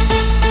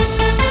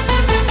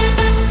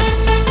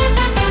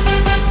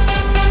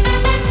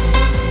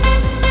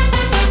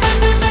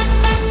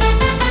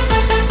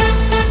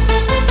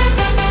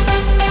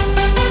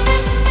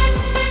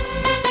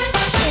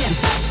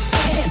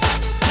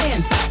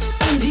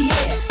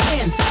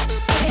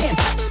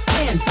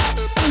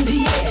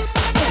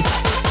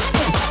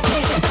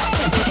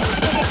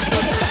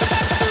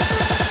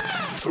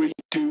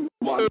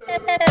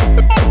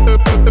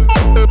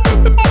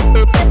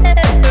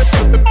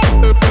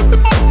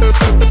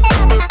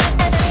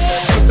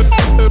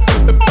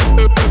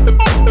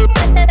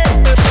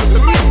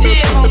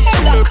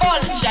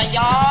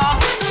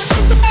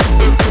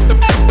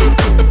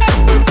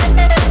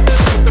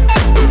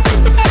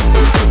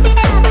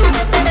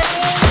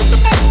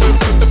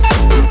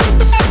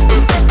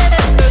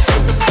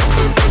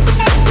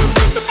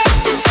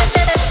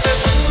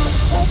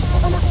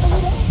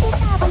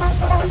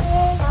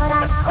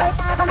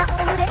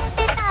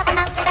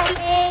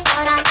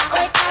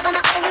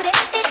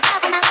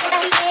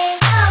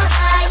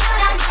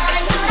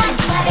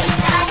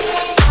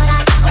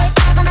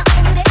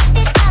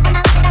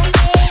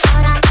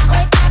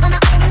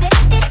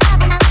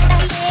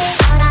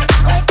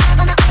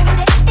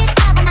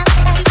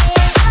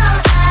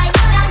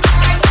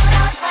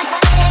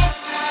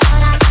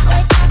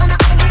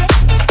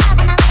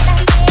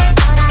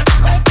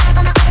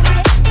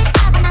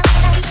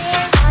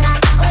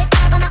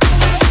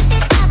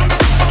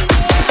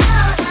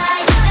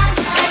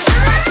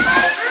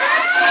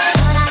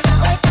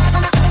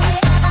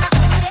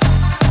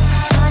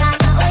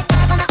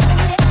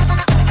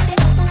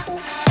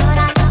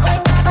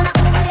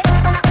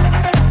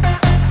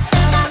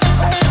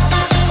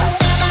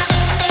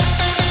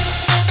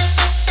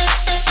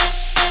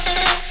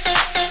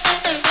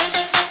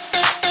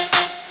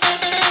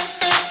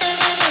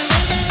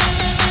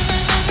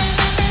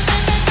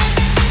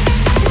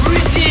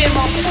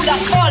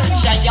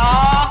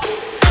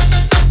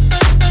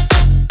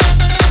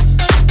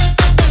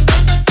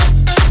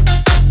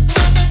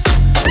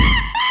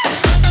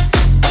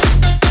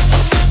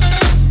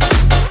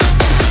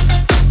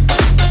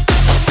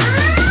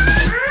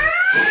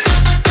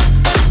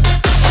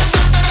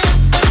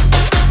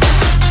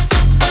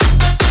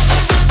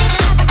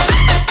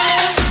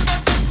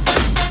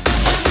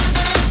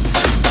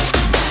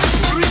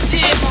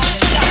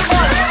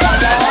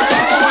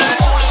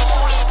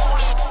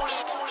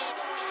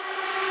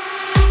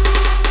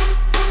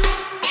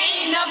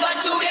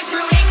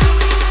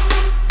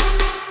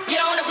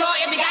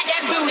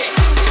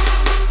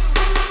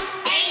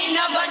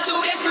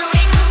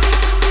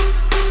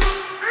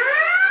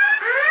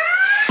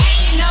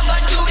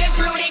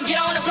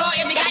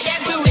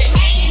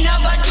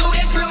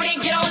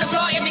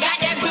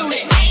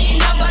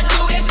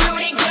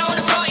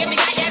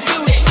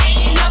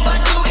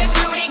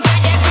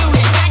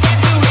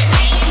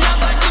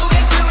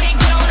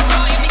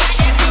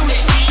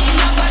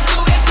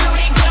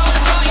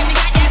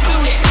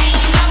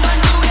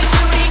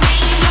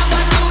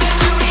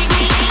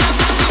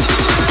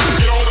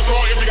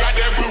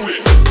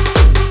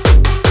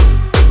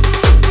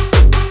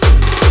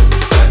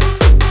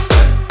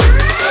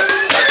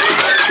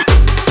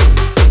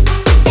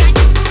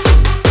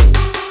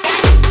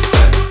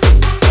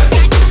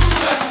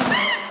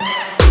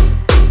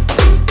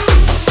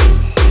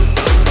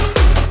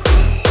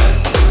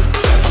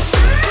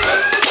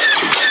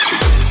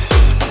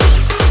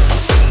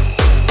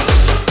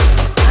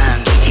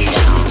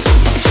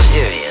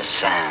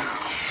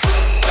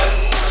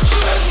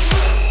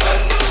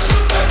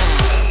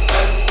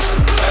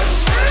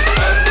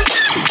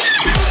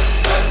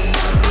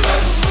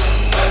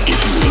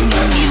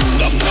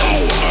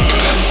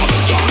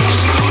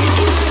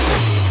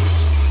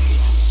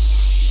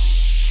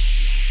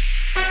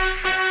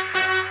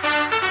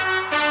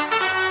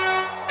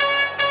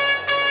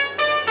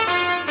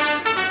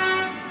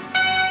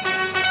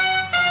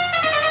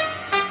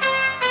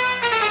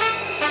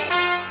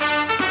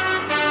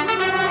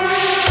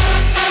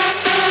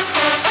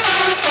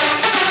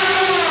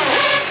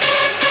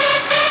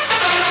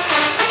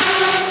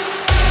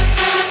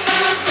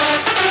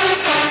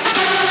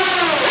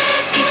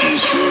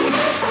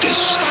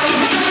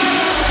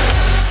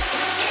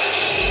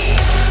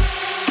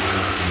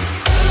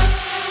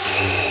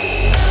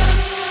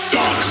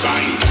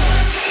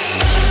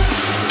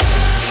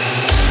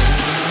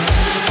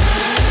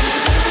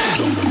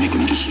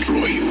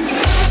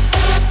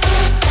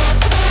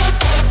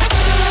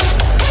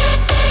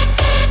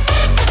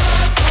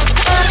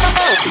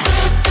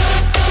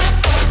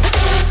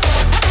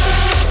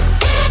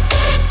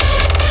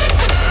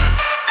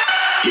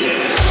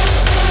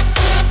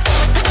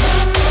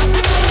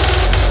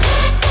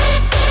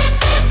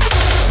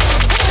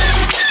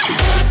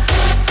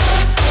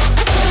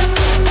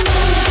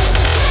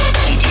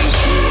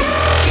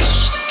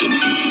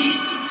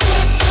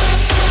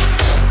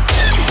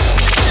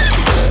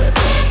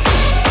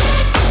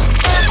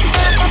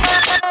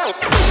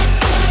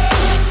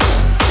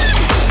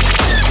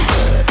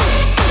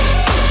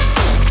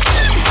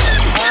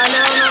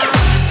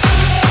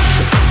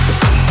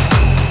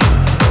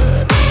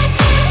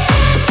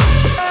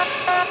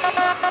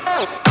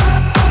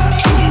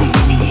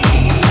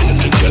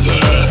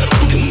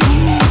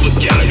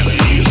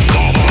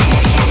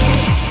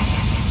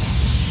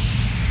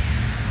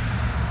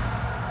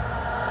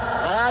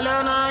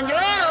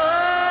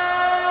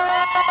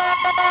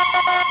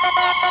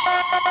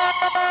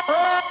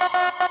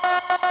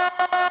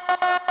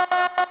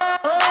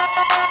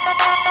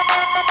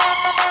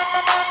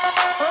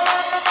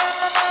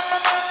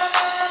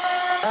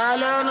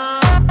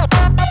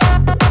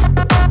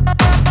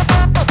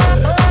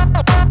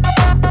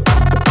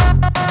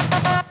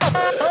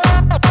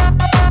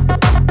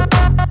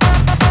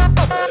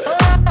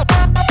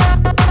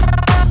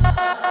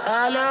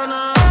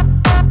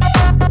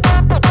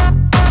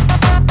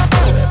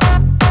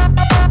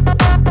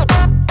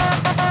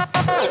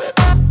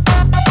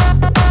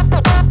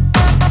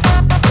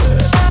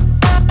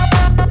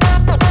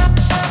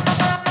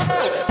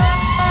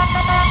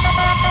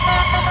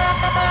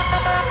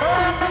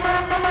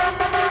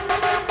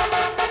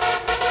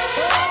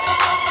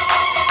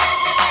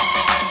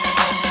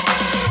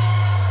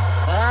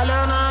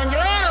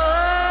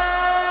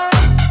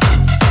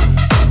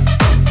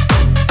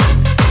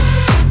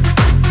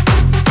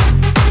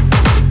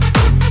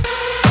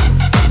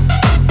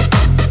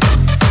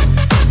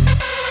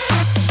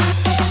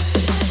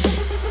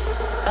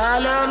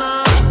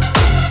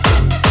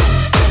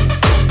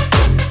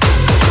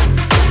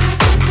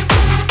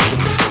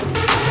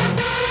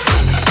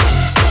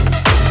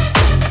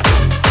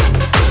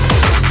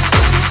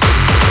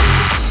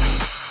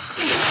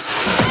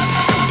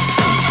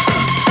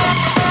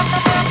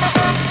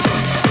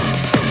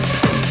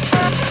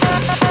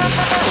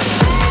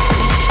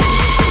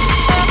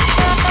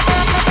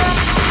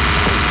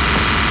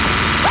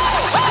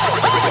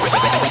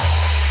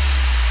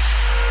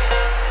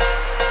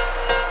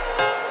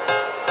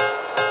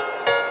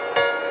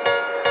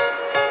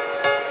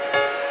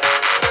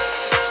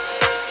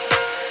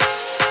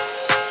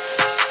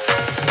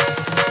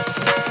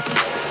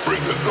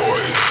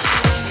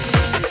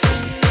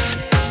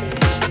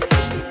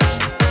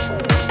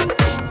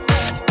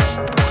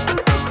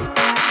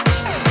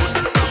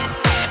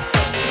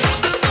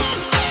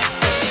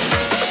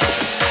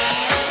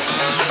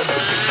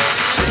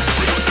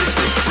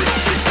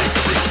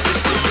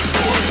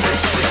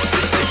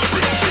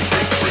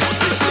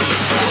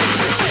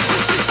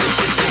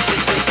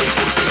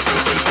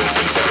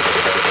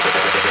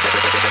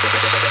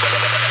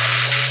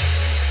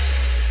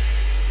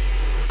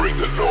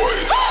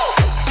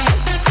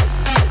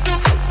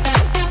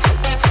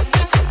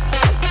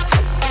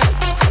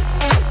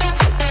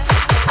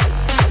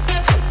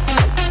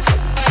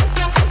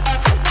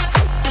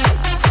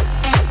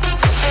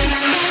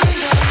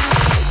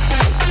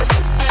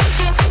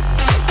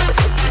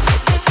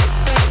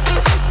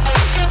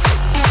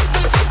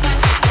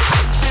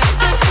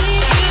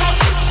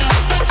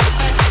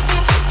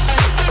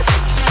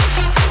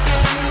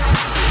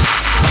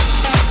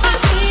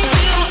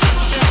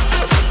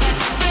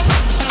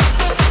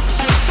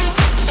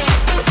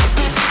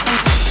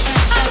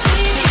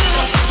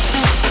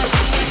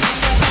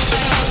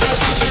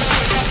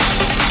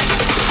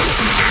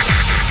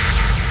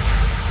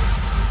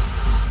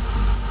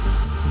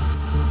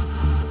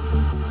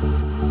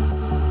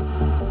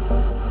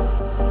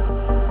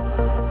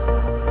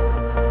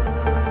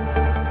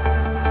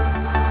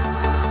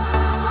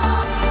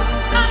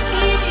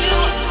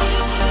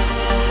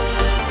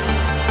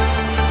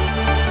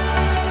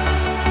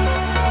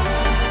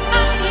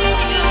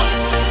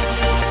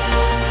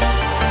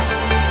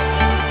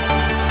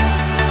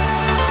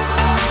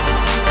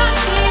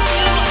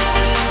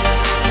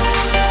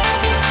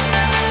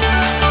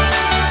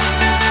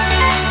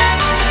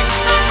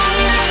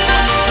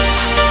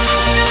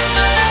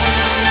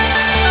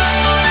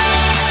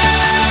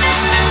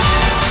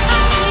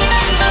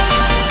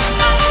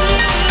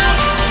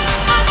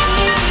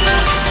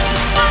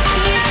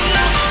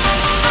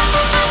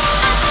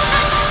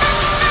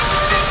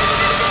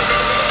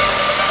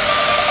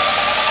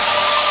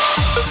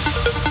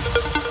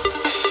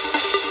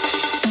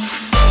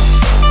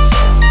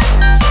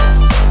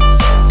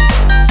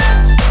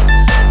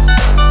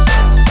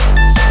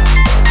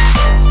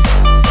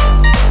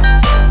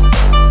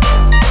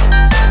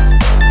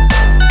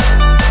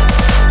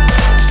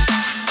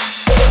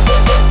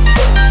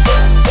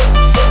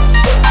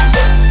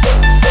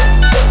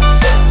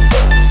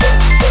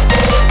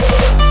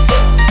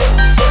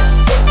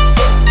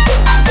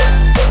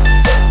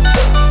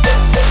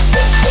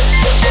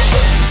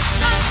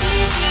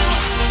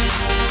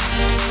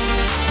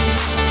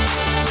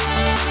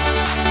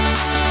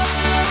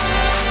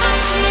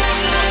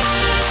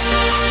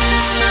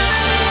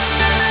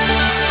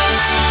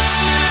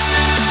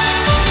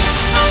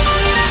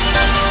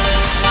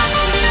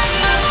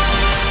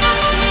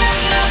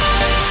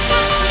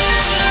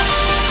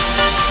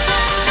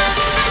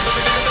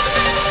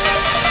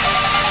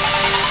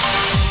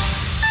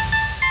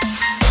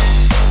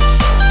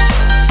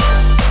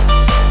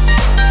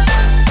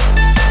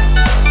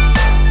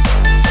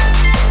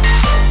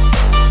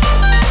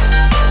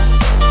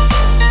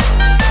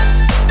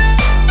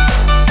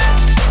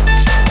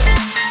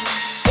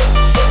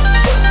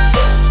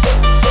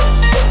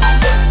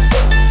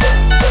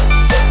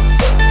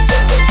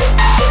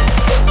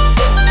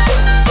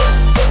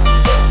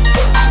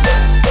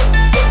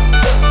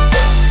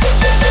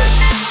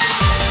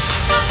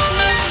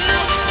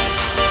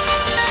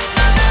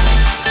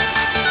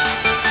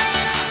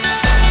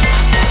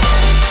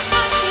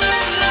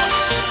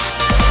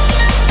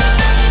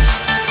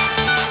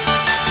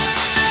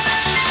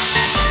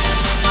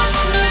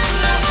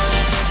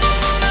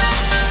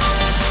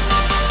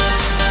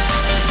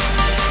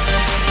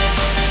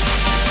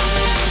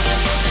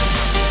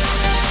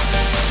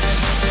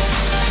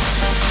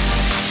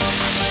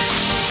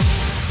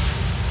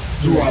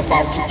 You are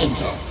about to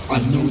enter a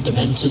new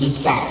dimension in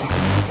sound.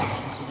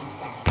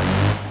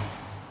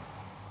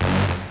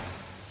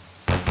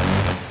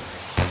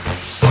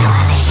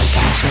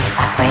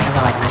 I pray the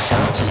Lord my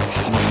soul to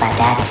keep, and if I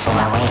die before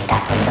I wake, I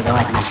pray the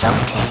Lord my soul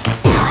to take.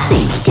 Now I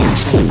lay me down to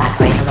sleep, I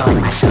pray the Lord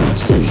my soul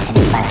to keep, and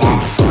if I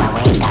die before I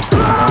wake, I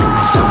pray the Lord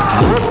my soul to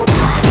take.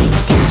 Now I lay me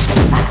down to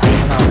sleep, I pray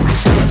the Lord my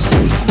soul to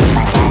keep, and if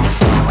I die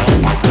before I wake,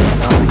 I pray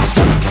the Lord my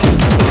soul to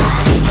take. Now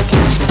I lay me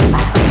down to sleep,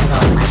 I pray the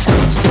Lord my soul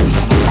to keep,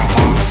 and if I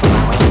die before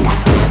I wake, I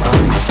pray the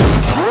Lord my soul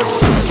to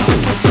take.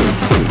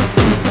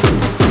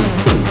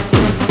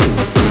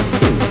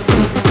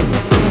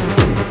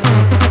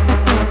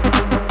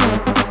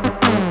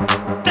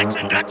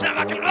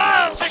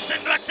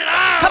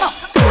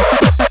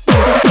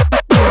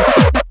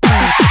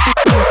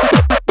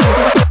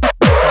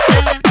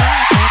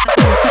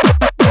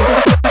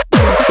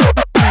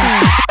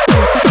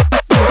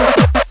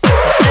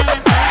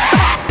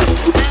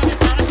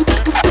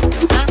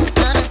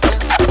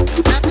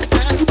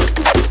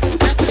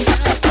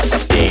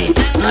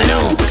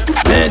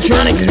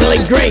 Mantronic is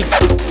really great,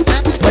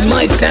 but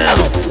my style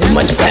is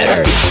much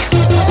better.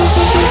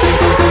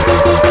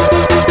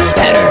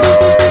 Better.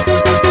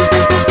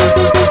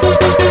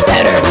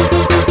 Better.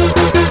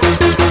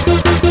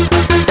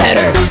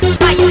 Better.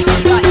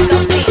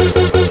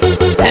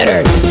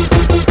 Better.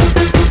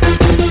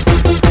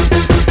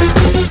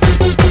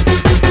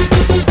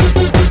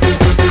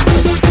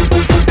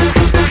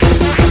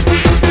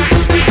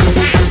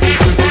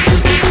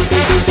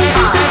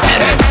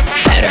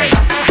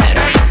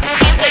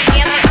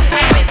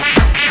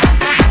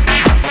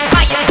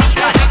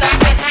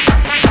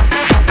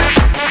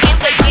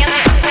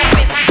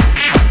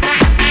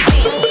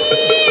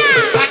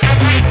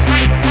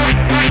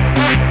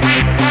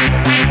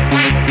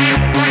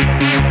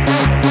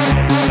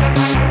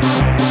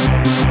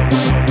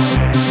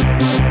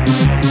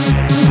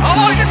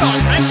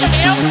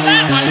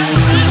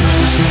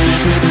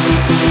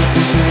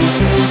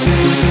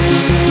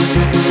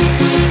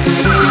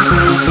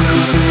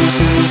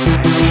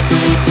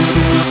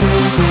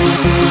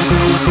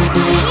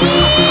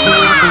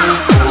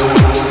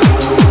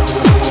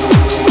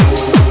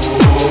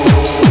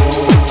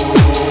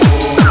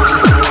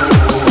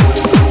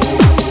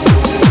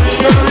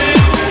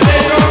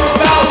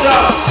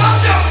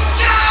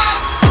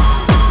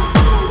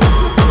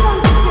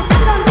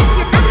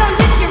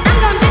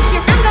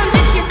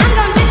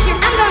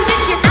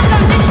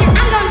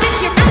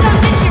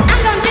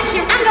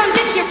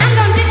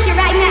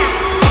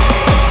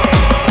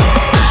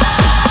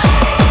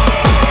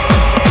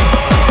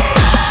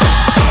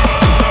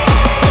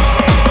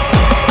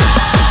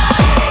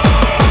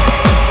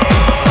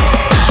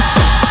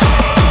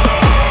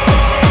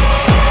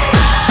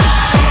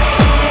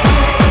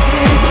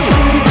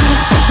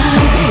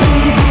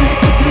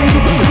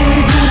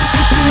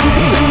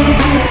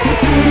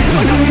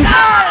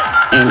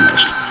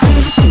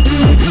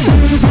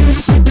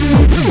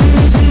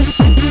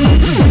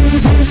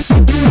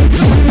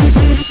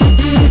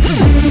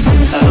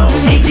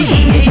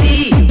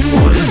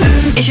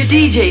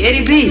 DJ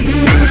Eddie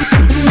B.